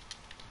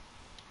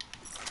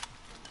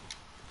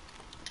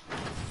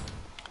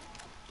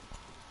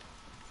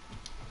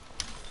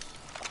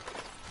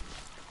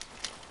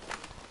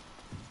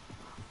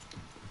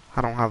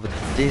 I don't have a.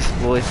 This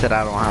boy said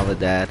I don't have a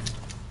dad.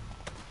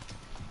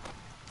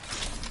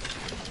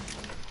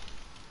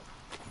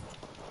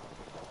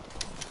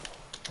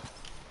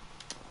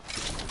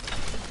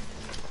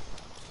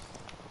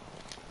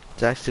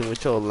 Jackson,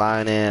 with your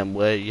line and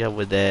boy, you have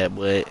a dad,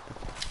 boy.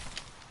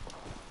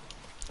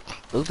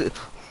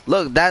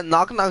 Look, that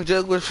knock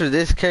joke was for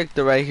this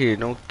character right here,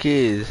 no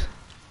kids.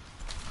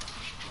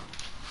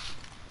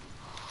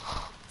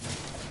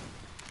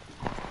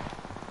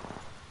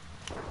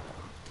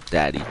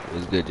 Daddy,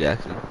 was good,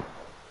 Jackson.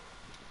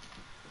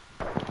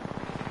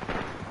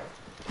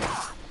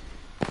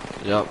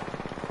 Yup.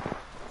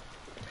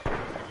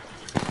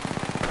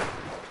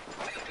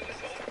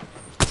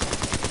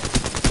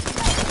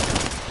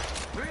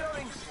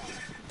 Reloading.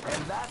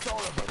 And that's all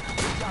of them.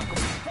 We got them.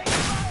 Take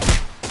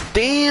fire!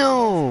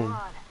 Damn!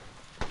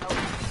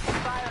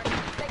 Fire!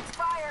 Take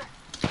fire!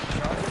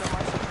 Charging on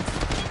my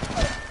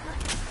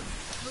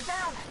We're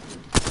down!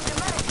 Need a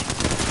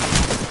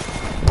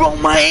medic! Bro,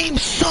 my aim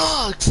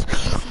sucks!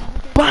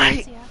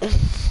 My... Oh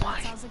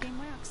my... That's how the game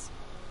works.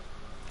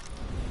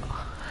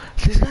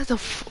 This guy's a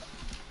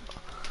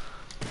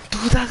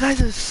Dude, that guy's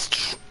a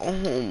oh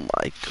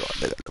my god,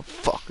 that guy's a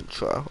fucking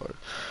tryhard.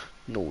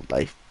 No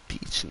life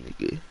beach,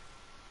 nigga.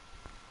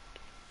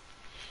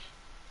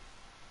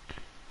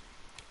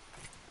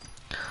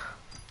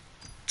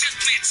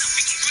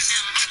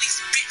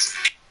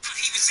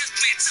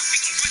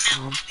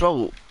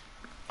 Bro,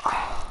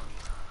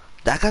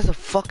 that guy's a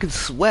fucking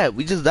sweat.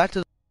 We just got to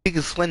the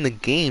biggest sweat in the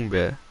game,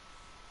 bruh.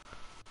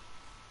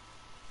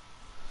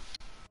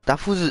 That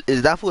fool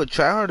is that fool a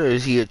tryhard or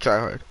is he a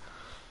tryhard?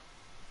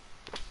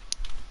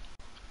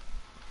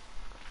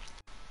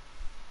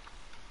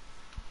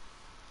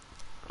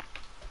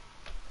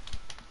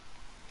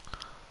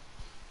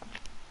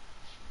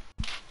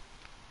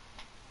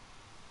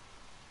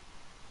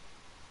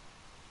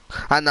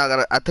 I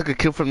know. I took a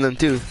kill from them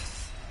too.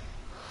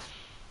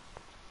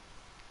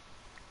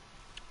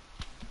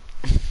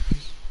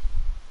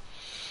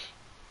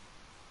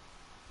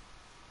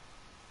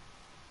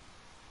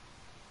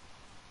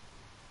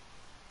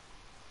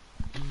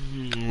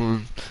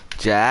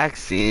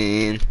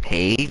 Jackson.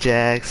 Hey,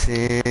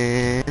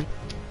 Jackson.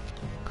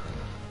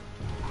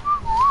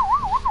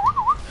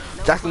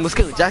 Jackson was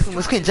skin. Jackson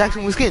was skin.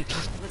 Jackson was skin.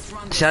 Let's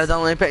run. Shadow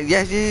down impact.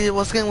 Yes, yeah,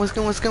 was skin. Was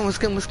skin. Was skin. Was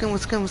skin. Was skin.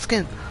 Was skin. Was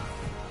skin.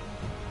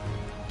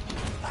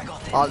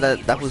 Oh,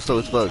 that was slow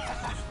as fuck.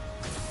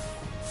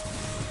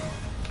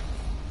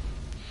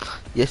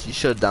 Yes, you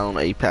should down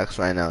Apex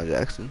right now,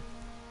 Jackson.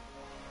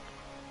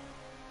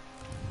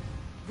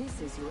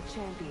 This is your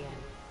champion.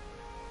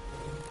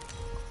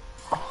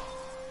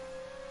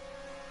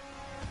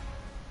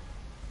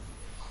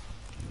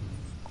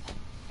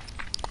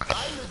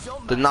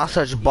 They're not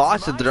such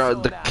bots if they're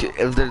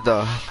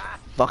the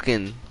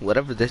fucking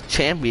whatever the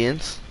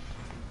champions.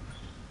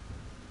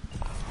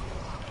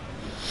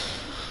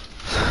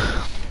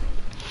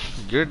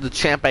 You're the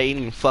champ by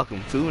eating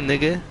fucking food,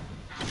 nigga.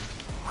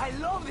 I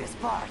love this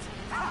part.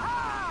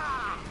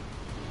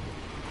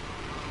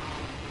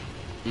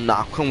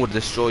 Nah, Quinn will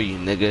destroy you,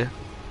 nigga.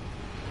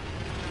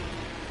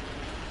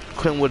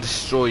 Quinn will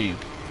destroy you.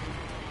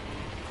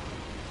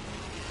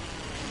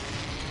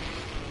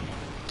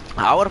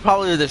 I would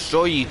probably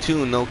destroy you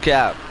too, no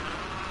cap.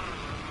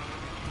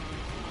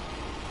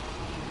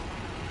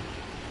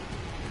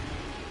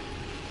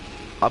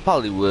 I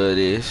probably would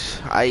ish.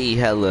 I eat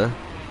hella.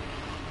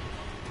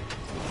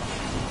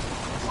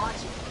 Watch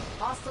it.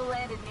 Hostile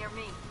landed near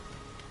me.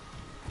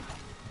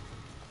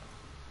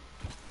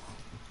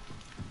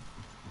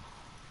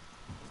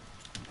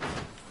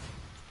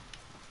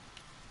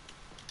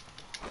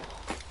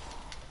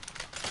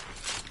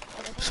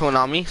 Someone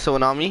on me,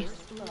 someone on me.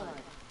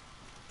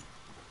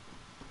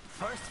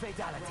 First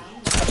fatality.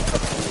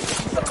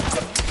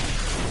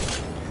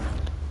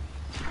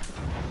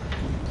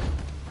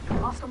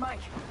 Oscar Mike.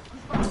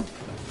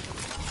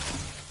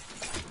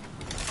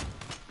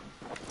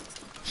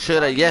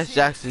 Should I? Yes,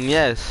 Jackson,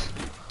 yes.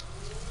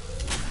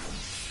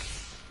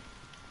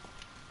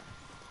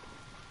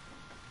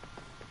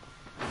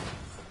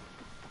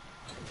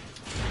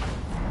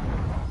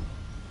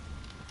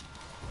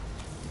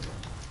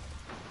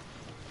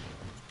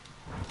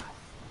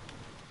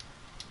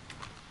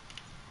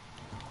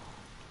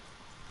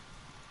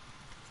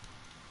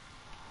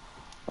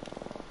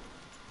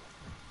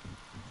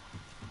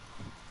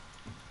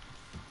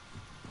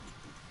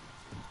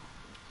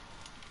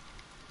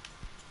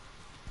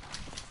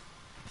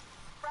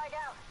 Frag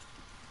out.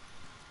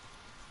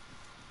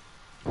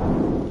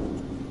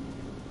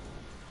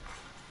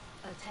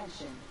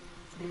 Attention.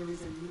 There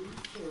is a new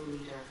kill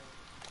leader.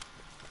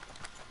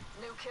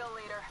 New kill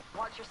leader.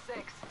 Watch your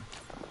six.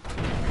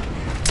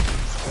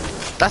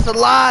 That's a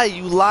lie,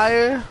 you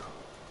liar.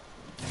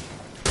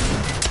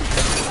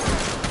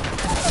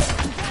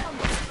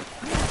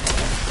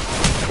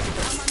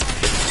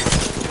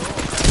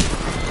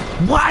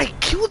 Why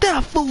kill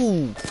that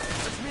fool?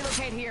 Let's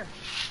relocate here.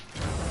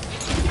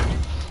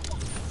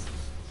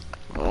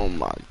 Oh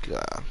my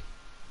god.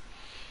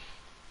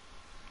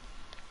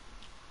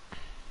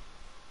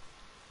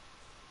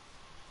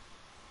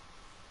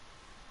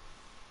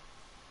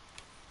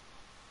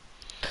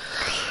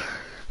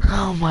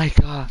 Oh my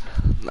god.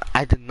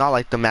 I did not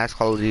like the max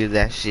quality of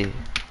that shit.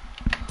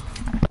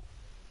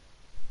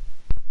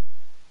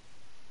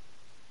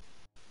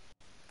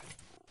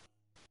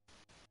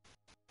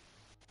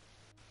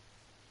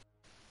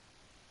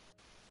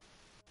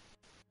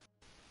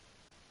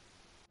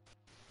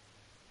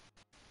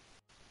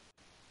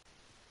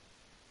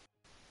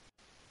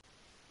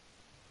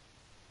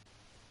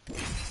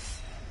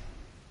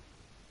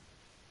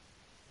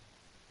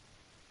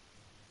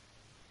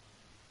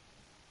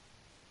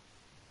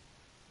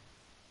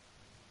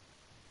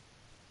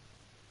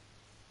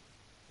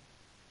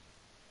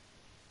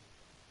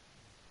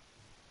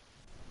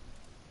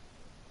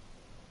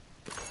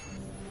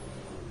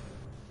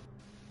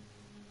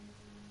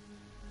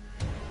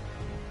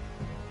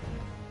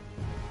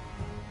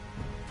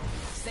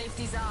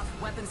 Safety's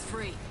off, weapons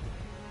free.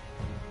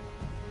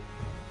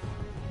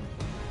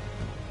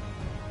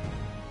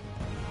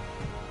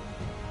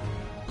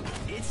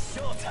 It's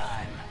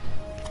showtime.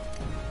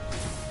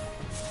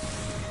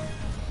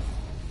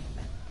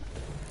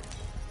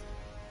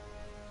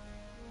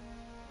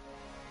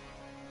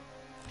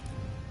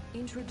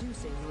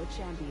 Introducing your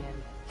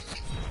champion.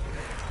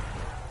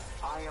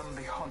 I am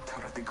the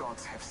hunter the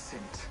gods have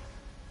sent.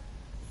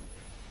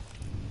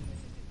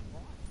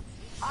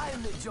 I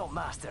am the jump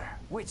master,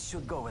 which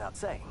should go without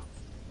saying.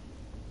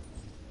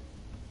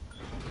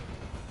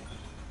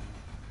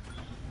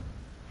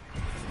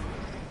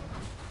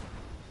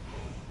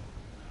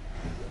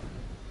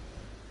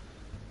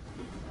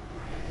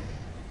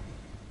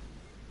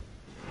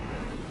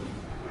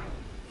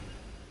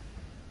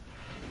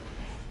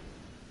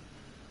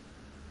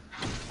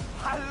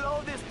 I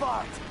love this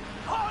part.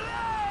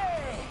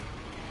 Olé!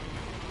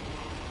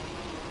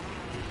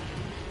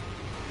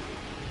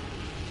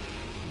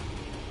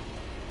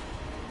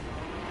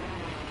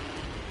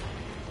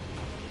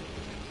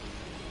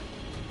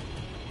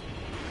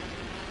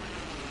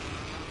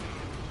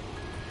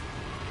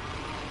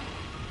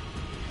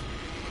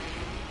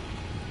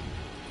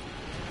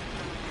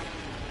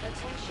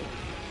 Attention.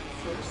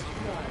 First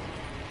blood.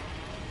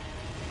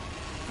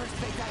 First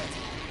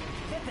fatality.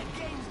 Let the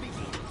games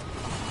begin.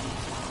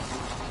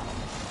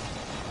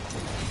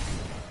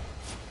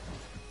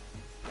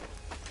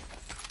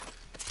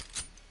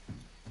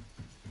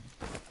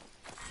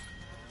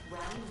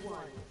 Round 1.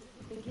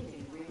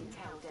 Beginning ring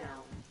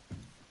countdown.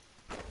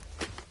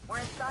 We're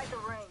inside the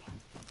ring.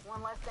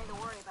 One less thing to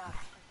worry about.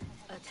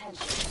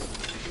 Attention.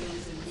 There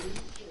is a new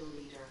kill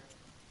leader.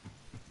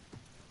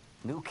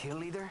 New kill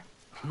leader?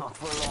 Not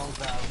for long,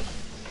 pal.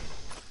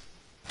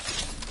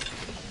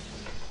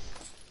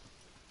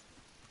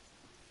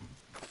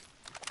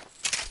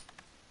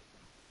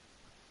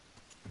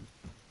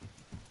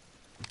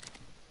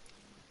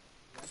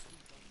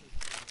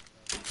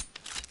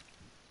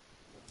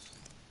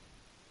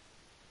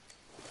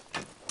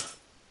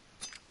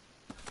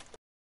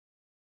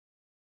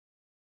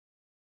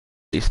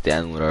 They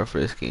stand with our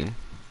first game.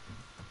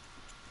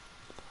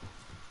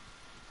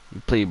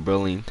 We played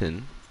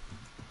Burlington.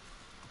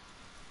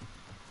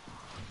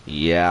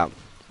 Yeah,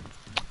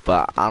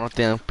 but I don't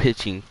think I'm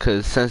pitching,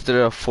 cause since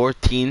they're a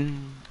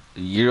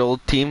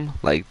 14-year-old team,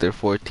 like they're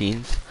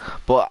 14s.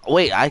 But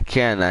wait, I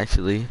can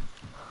actually.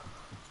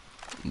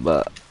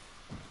 But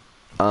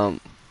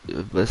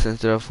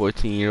since they're a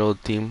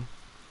 14-year-old team,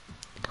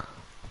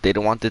 they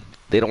don't want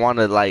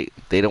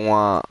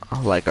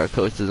like our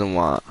coach doesn't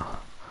want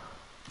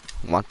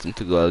them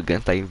to go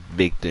against like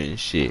Victor and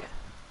shit.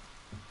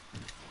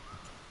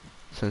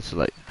 Since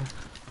like,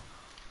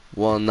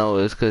 well, no,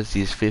 it's cause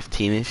he's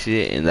 15 and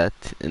shit, and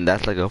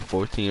that's like a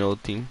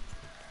 14-year-old team.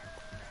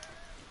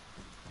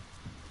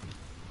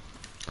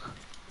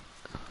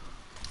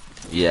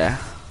 Yeah,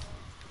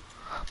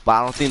 but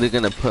I don't think they're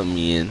gonna put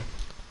me in.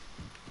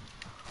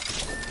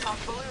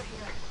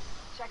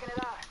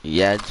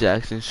 Yeah,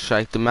 Jackson,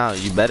 strike them out.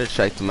 You better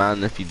strike them out,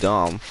 and if you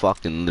don't, I'm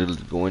fucking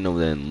literally going over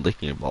there and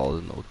licking your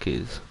balls, no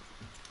kids.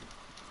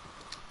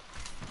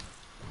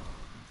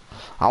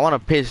 I want to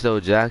pitch though,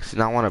 Jackson.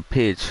 I want to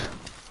pitch.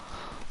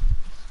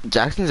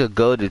 Jackson's a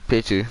goated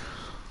pitcher.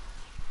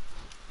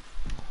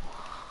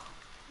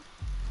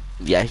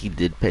 Yeah, he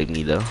did peg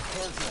me though.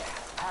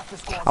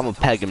 I'm gonna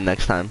peg him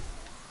next time.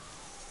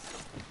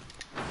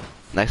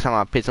 Next time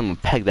I pitch, I'm gonna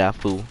peg that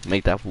fool.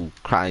 Make that fool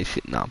cry and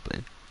shit. Nah, I'm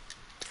playing.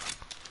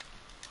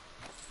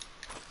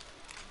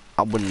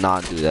 I would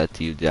not do that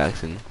to you,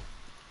 Jackson.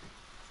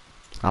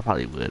 I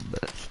probably would,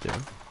 but still.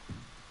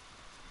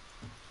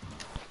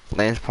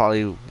 Lance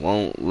probably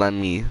won't let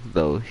me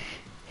though.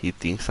 He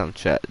thinks I'm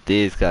trash.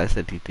 This guy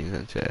said he thinks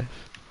I'm trash.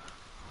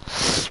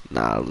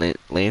 Nah,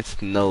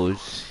 Lance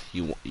knows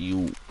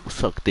you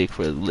suck dick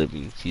for a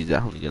living. He's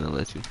definitely gonna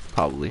let you,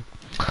 probably.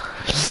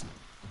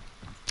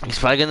 He's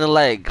probably gonna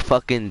like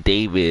fucking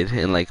David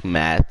and like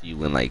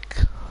Matthew and like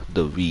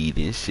the Reed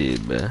and shit,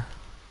 bruh.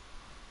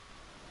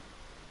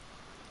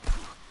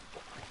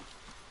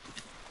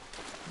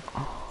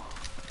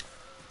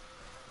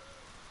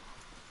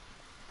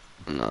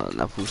 No,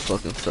 that fool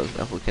fucking sucks.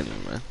 That fool can't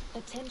even run.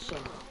 Attention.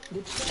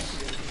 The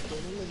champion has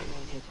been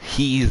eliminated.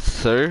 He's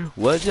sir?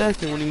 What,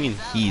 Jackson? What do you mean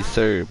he's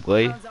sir,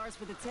 boy? Crown's ours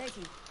for the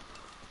taking.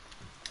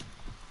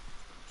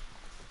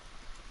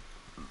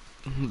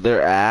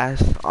 Their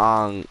ass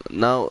on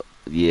no,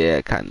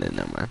 yeah, kinda.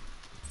 Never mind.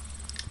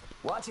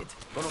 Watch it.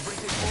 Gonna break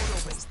this board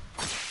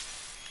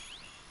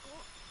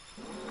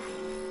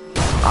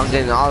open. I'm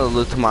getting all the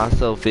loot to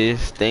myself, fish.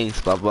 Thanks,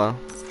 Papa.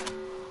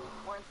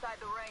 We're inside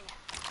the ring.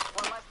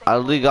 One less thing I to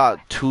only worry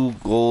got 2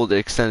 gold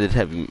extended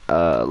heavy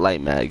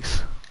light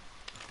mags.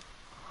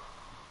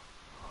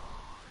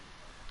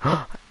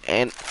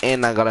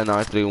 and I got an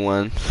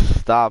R31.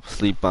 Stop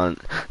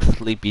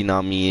sleeping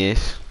on me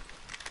ish.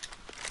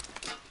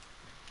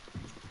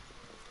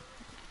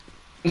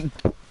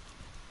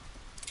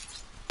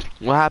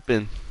 What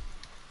happened?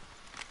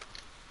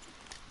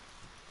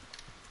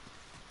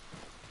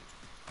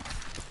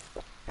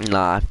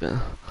 Nah, I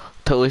feel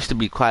told Ish to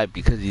be quiet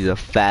because he's a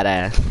fat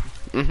ass.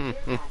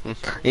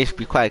 Ish,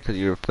 be quiet because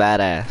you're a fat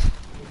ass.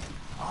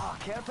 Oh,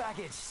 care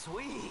package,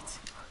 sweet.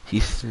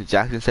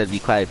 Jackson said be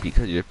quiet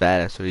because you're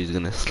fat ass, so he's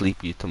gonna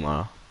sleep you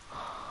tomorrow.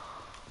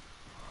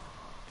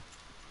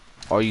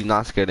 Or are you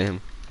not scared of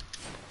him?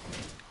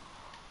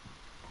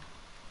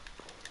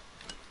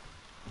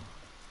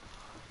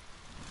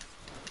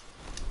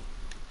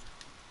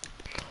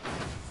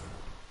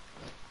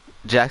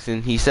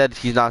 Jackson, he said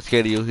he's not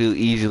scared of you. He'll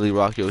easily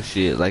rock your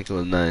shit like it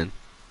was nothing.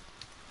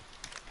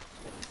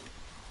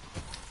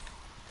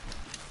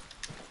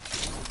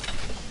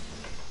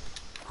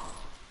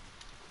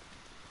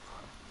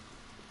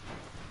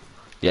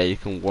 Yeah, you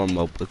can warm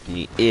up with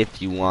me if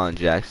you want,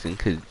 Jackson,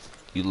 cause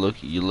you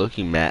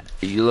looking mad,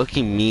 you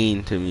looking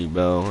mean to me,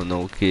 bro.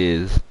 No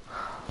kids.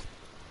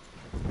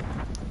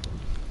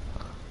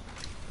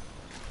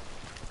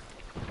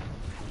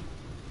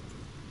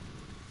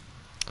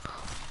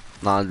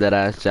 Nah, that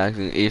ass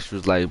Jackson. Ish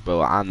was like,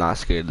 bro, I'm not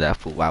scared of that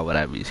fool. Why would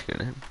I be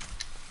scared of him?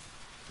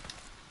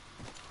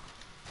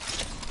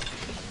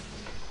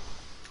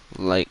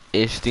 Like,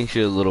 Ish thinks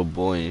you're a little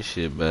boy and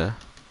shit, bro.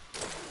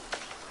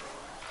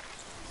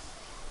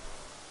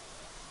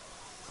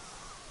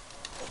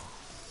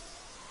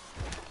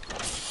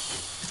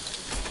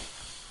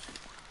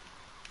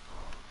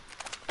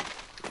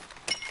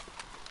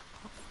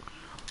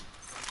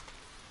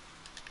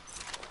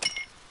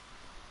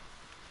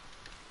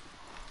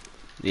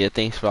 Yeah,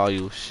 thanks for all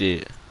your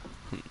shit.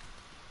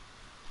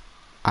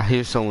 I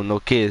hear someone, no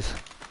kids.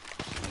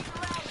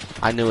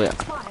 I knew it.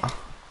 Spotted.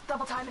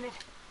 Double timing it.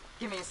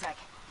 Give me a sec.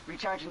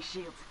 Recharging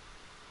shields.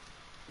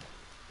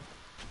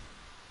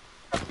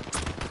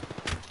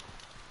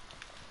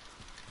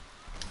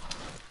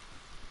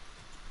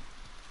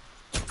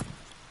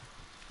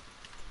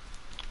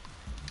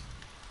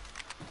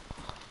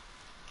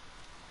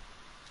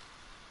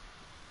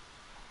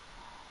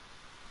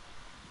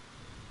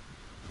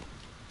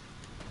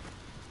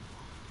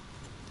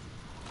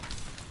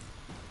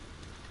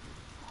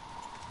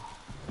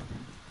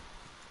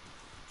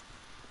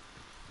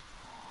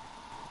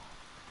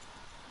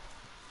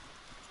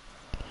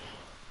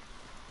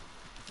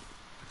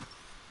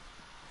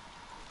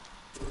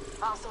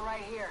 Also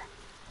right here.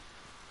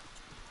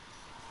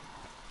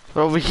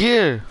 Over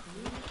here.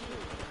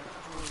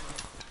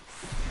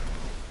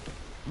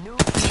 New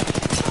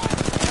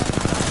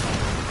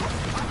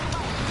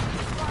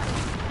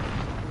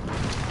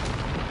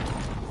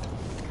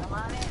Come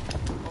on in.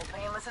 Old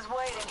Painless is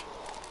waiting.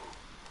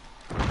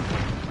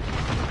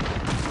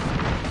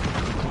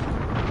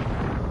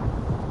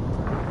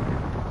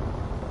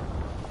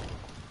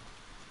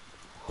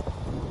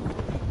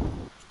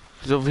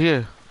 He's over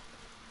here.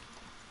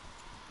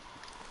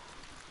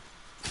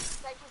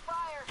 Taking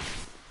fire.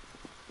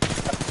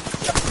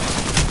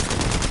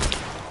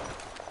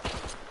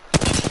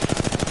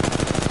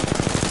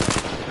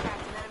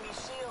 Cracked an enemy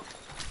shield.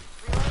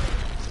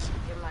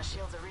 Reloading. Give my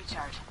shields a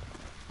recharge.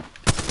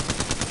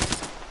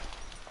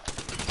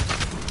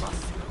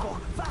 go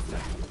faster.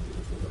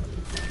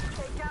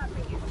 They got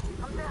me.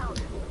 I'm down.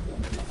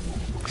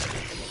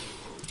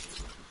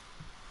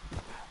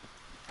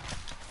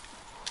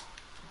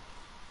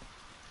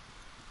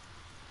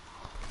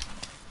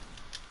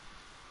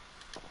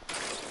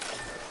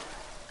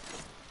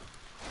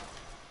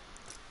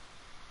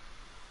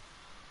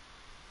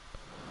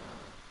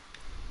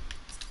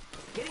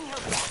 Getting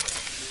help back.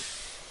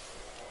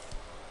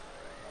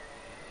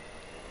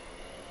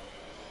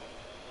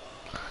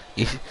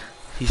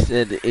 He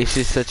said it's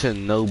just such a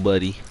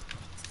nobody.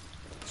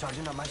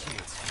 Charging up my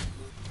shields.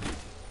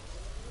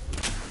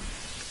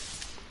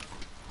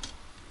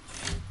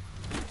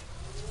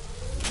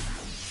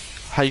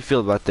 How you feel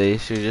about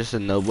this? You're just a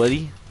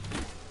nobody?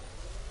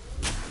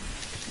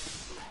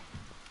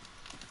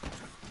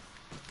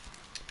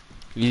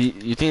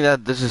 You think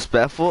that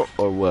disrespectful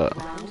or what?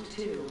 Round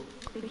 2.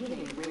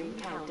 Beginning ring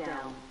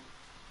countdown.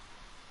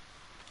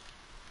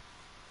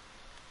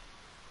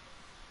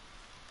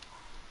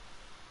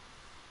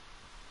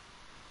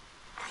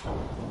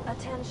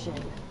 Attention.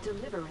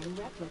 Delivering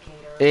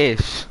replicator.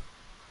 Ish.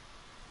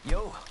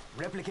 Yo,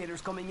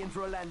 replicators coming in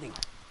for a landing.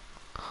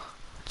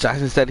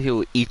 Jackson said he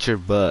will eat your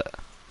butt.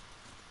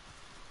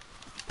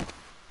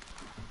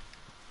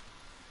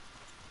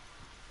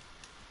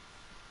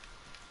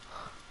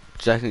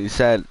 Jackson, you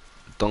said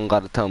don't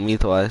gotta tell me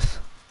twice.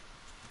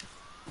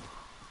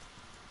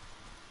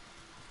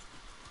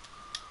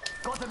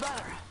 Got the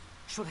banner.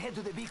 Should head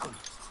to the beacon.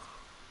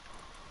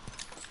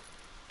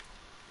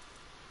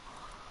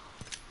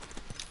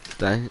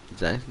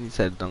 Jackson, you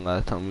said don't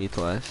gotta tell me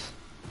twice.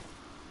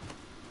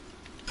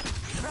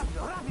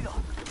 Rápido, rápido.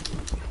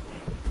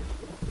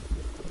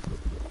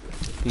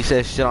 He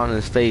said shit on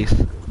his face.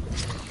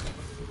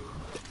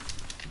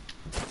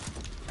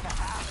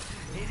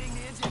 Hitting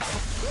the engine.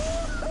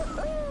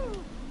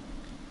 Woo-hoo-hoo.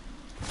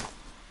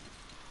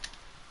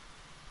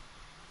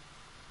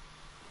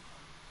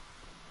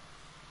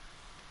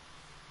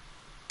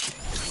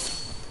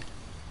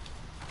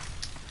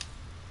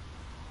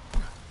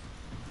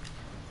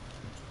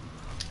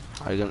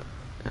 'Are you gonna?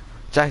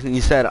 Jackson,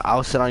 you said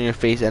I'll sit on your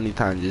face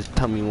anytime. Just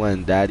tell me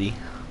when, Daddy.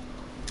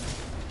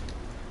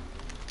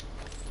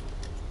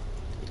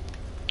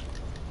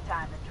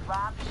 Time to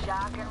drop,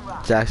 shock, and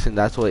rock. Jackson,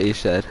 that's what he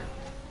said.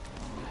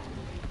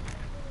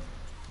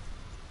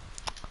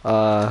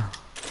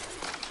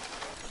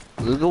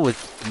 Let's go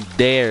with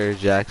Dare,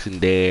 Jackson,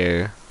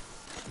 Dare.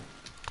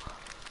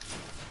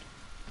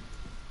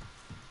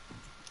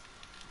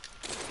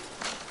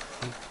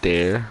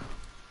 Dare.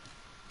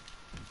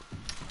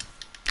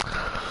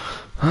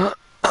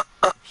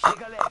 Shake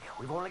a leg.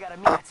 We've only got a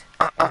minute.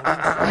 And then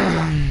we'll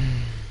start.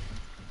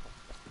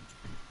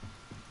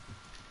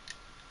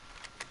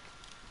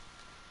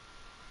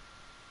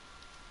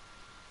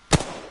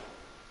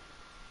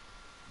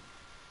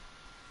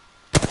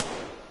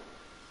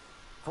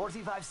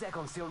 45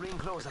 seconds till ring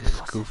close, It's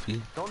amigos.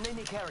 goofy. Don't let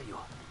me carry you.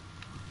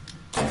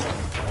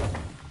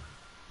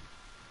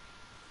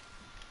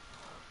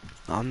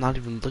 I'm not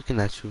even looking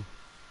at you.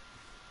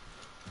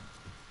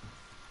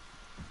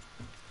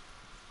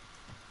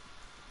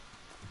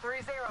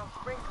 Three zero.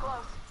 Ring's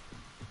close.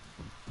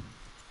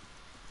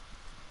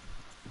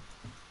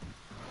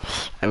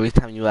 Every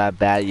time you add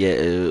bad,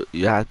 you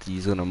have to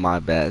use one of my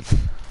bats.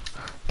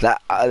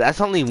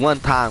 That's only one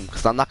time,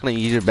 cause I'm not gonna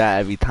use your bat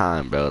every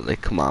time, bro.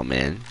 Like, come on,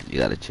 man. You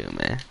gotta chill,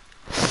 man.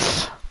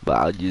 But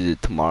I'll use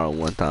it tomorrow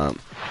one time.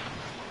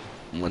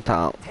 One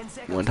time. 10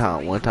 seconds One till time.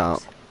 ring One time.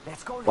 close.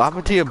 Let's go, What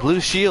happened to your blue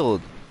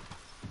shield?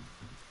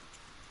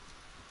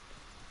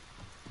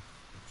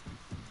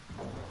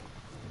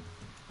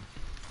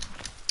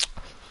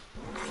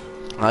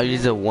 I'll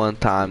use it one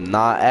time,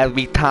 not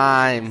every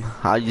time.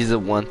 I'll use it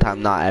one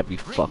time, not every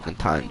fucking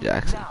time,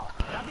 Jackson. Now,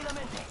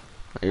 rápidamente.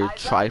 You're Eyes up,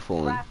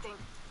 trifling. blasting.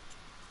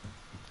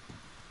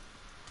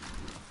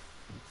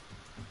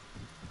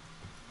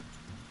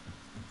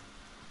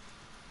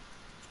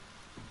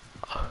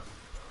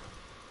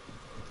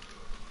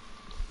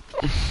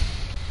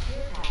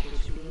 Care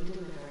package being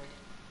delivered.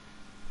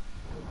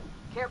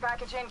 Care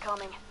package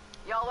incoming.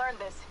 Y'all earned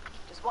this.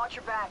 Just watch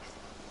your backs.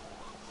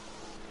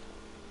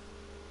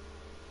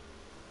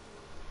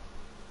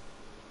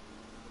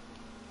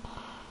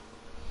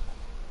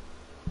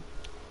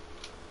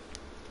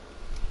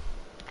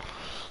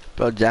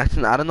 Bro,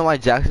 Jackson, I don't know why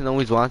Jackson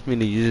always wants me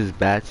to use his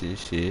bats and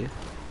shit.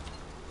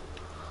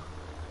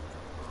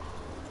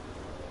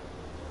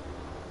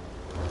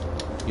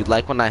 You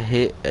like when I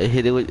hit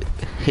it with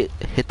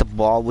hit the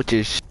ball with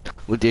your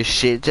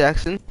shit,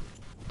 Jackson?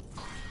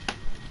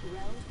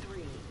 Round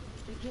 3.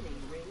 Beginning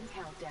ring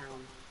countdown.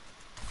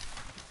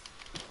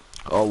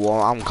 Oh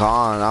well, I'm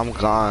gone. I'm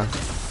gone.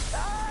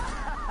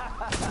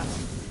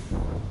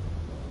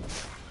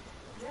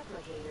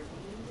 Replicator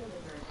being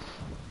delivered.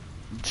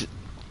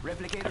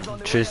 Replicators on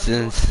the way.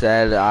 Tristan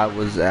said I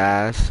was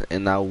ass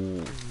and I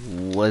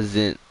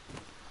wasn't,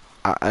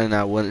 and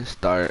I wouldn't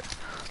start.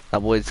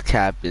 That boy's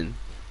capping.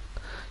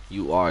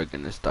 You are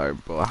gonna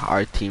start, bro.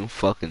 Our team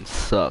fucking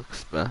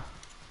sucks, bro.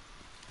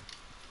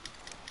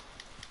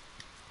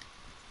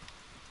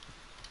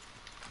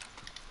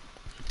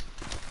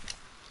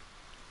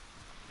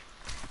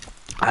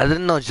 I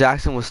didn't know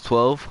Jackson was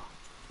 12.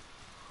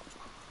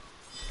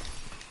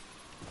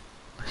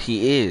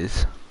 He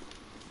is.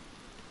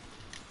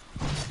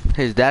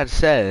 His dad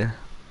said.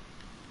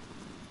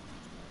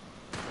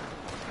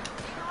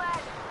 Eagle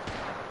Edge.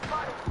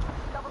 Spotted.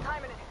 Double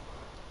timing it.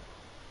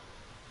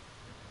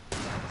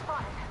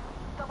 Spotted.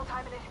 Double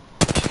timing it.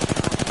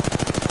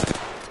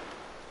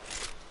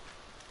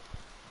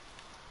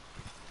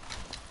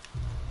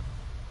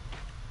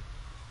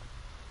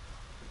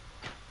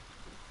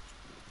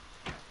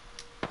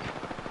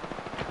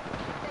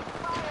 Take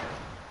fire.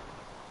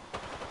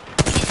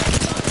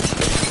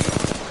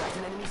 Cracked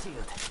an enemy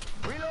shield.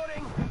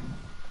 Reloading.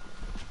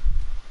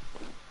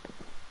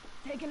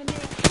 Taking a knee.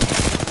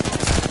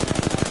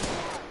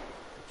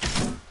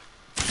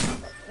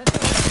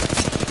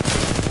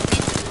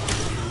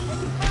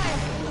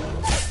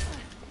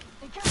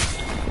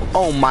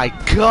 Oh my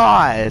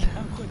god!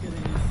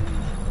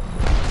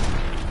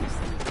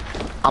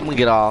 I'm gonna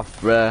get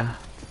off, bruh.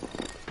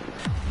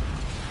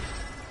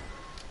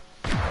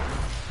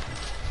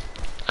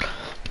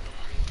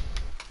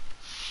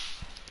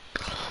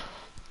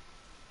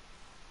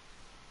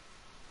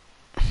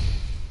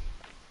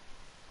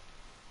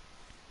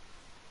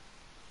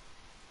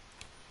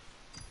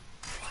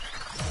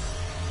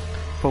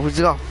 But we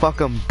just got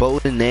fucking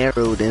bowed and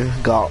arrowed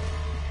and got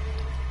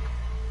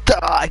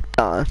died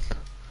on.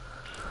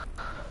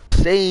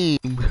 Same.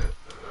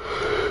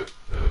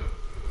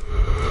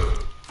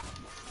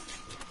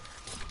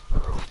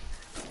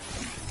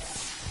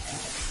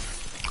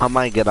 I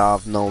might get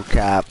off, no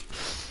cap.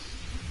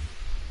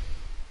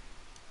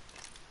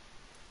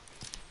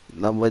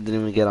 That boy didn't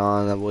even get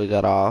on, that boy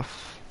got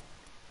off.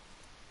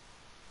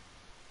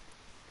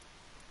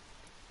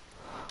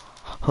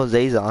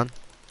 Jose's on.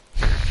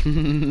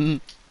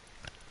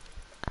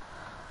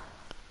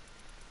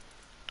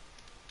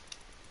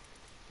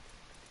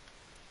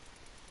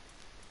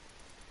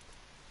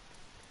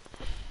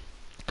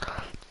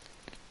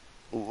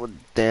 What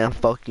damn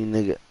fucking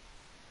nigga.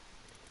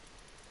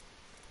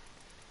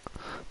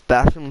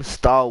 Bathroom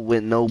stall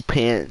with no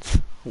pants.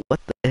 What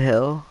the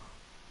hell?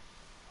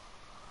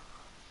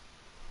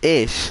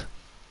 Ish.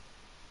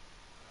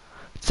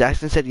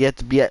 Jackson said you have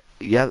to be at,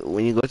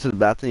 when you go to the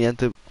bathroom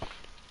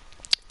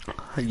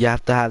you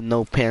have to have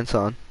no pants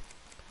on.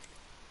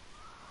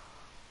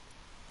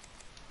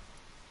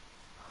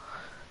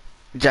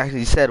 Jackson,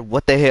 you said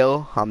what the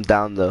hell? I'm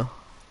down though.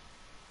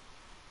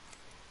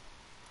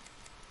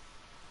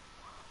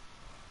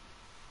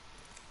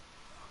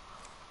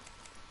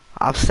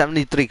 I have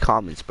 73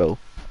 comments, bro.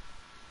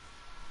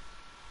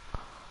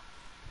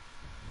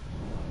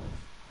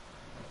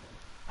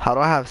 How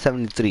do I have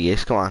 73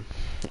 ish? Come on.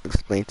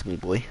 Explain to me,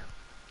 boy.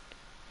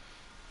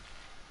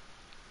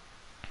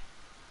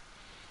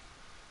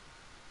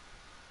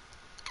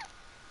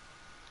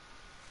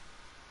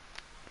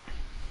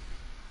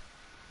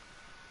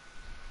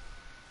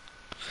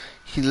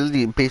 He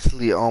literally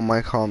basically all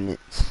my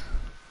comments.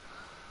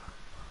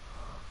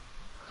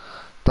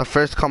 The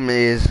first comment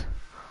is,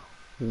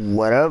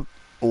 what up?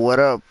 What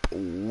up?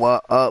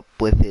 What up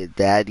with it,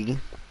 daddy?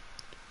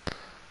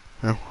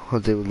 And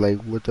Jose was like,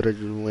 what did I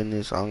just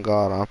witness? On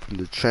God, I'm from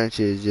the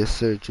trenches. Yes,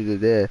 sir, to the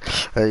dead.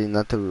 Ready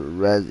not to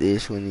res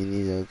ish when you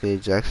need it. Okay,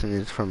 Jackson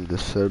is from the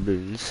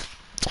suburbs.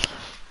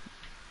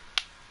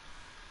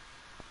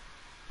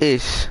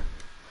 Ish.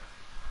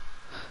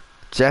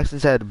 Jackson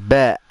said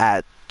bet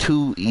at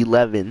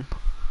 2:11.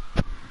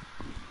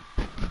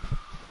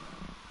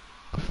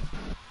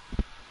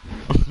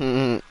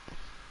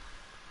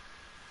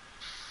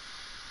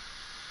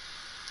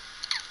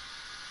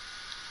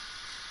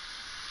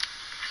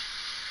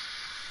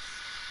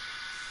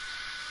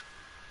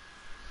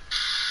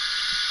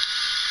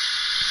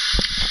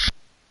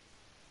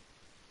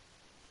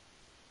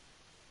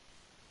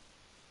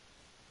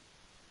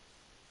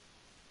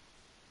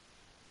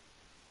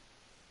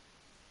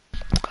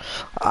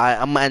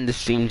 I'm gonna end the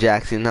stream,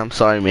 Jackson. I'm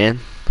sorry, man.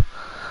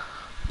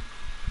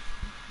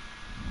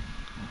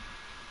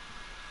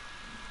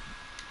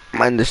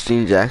 I'm end the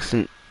stream,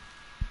 Jackson.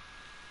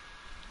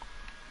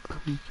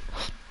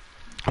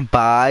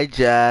 Bye,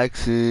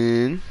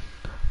 Jackson.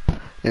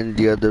 And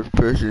the other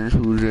person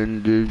who's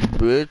in this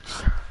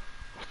bitch.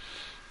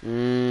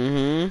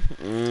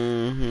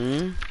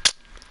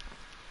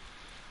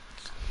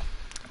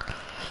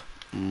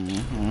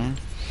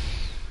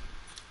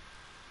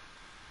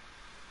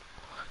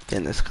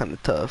 Again, that's kind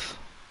of tough.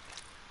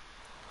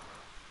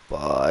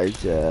 Bye,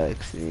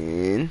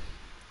 Jackson.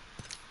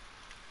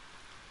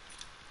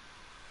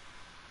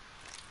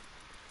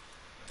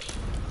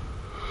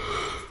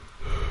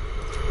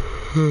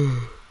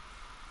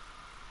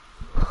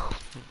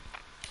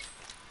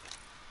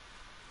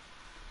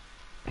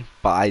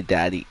 Bye,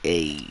 Daddy.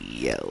 Hey,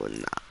 yo,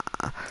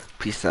 nah.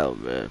 Peace out,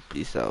 man.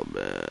 Peace out,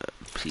 man.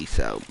 Peace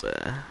out,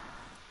 man.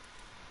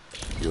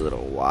 You're a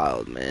little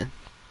wild, man.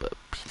 But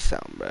peace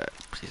out, man.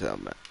 Peace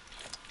out, man.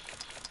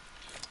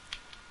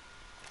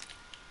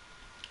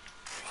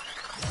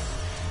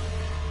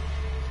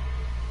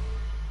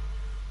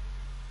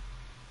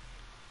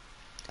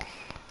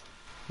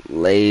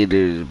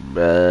 Laters,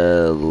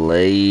 bruh.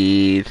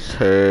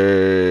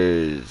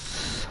 Laters.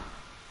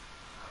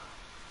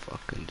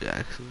 Fucking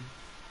Jackson.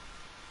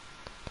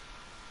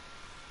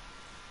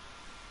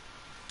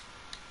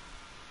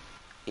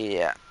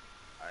 Yeah.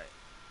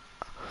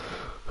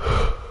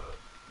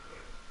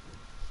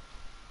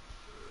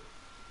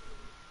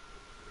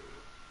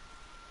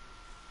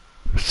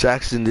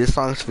 Jackson, this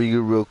song's for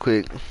you real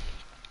quick.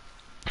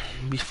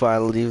 Before I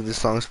leave, this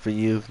song's for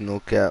you,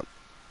 no cap.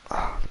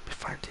 Oh, let me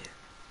find it.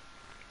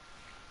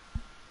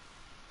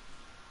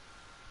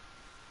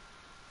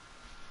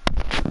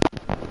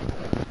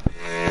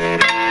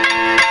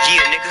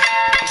 Yeah, nigga,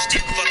 I'm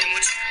still fucking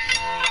with you.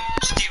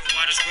 Still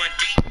waters run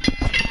deep.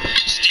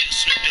 Still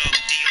Snoop Dogg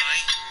with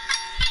D.R.E.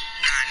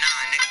 Nah,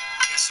 nigga.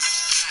 Guess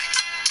who's back?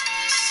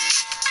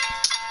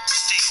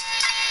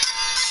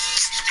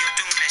 Still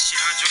doing that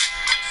shit, Andre?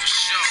 Oh, for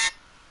sure.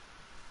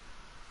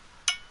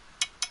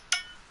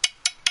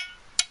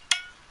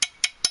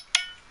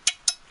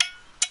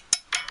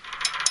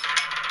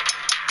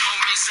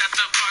 Homies at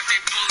the park, they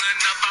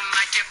pulling up. I'm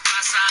like, ¿qué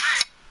pasa?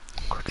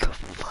 What the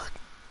fuck?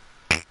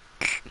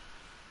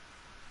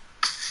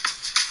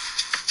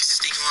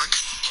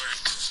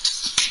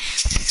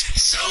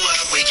 So what,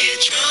 we get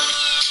drunk.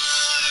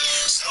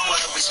 So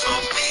what, we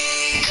smoke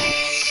weed.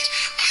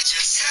 We're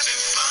just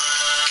having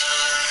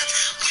fun.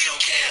 We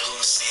don't care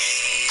who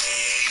sees.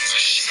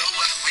 So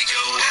what, we go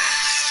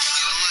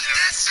out.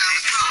 That's how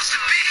it's supposed to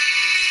be.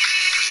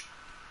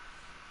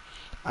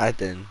 Alright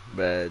then,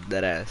 bruh,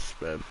 that ass,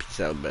 bruh. Peace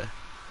out, bruh.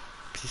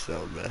 Peace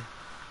out, bruh.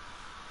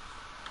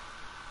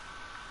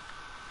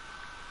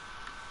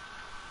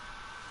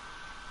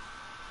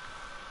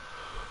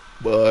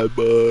 Bye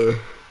bye.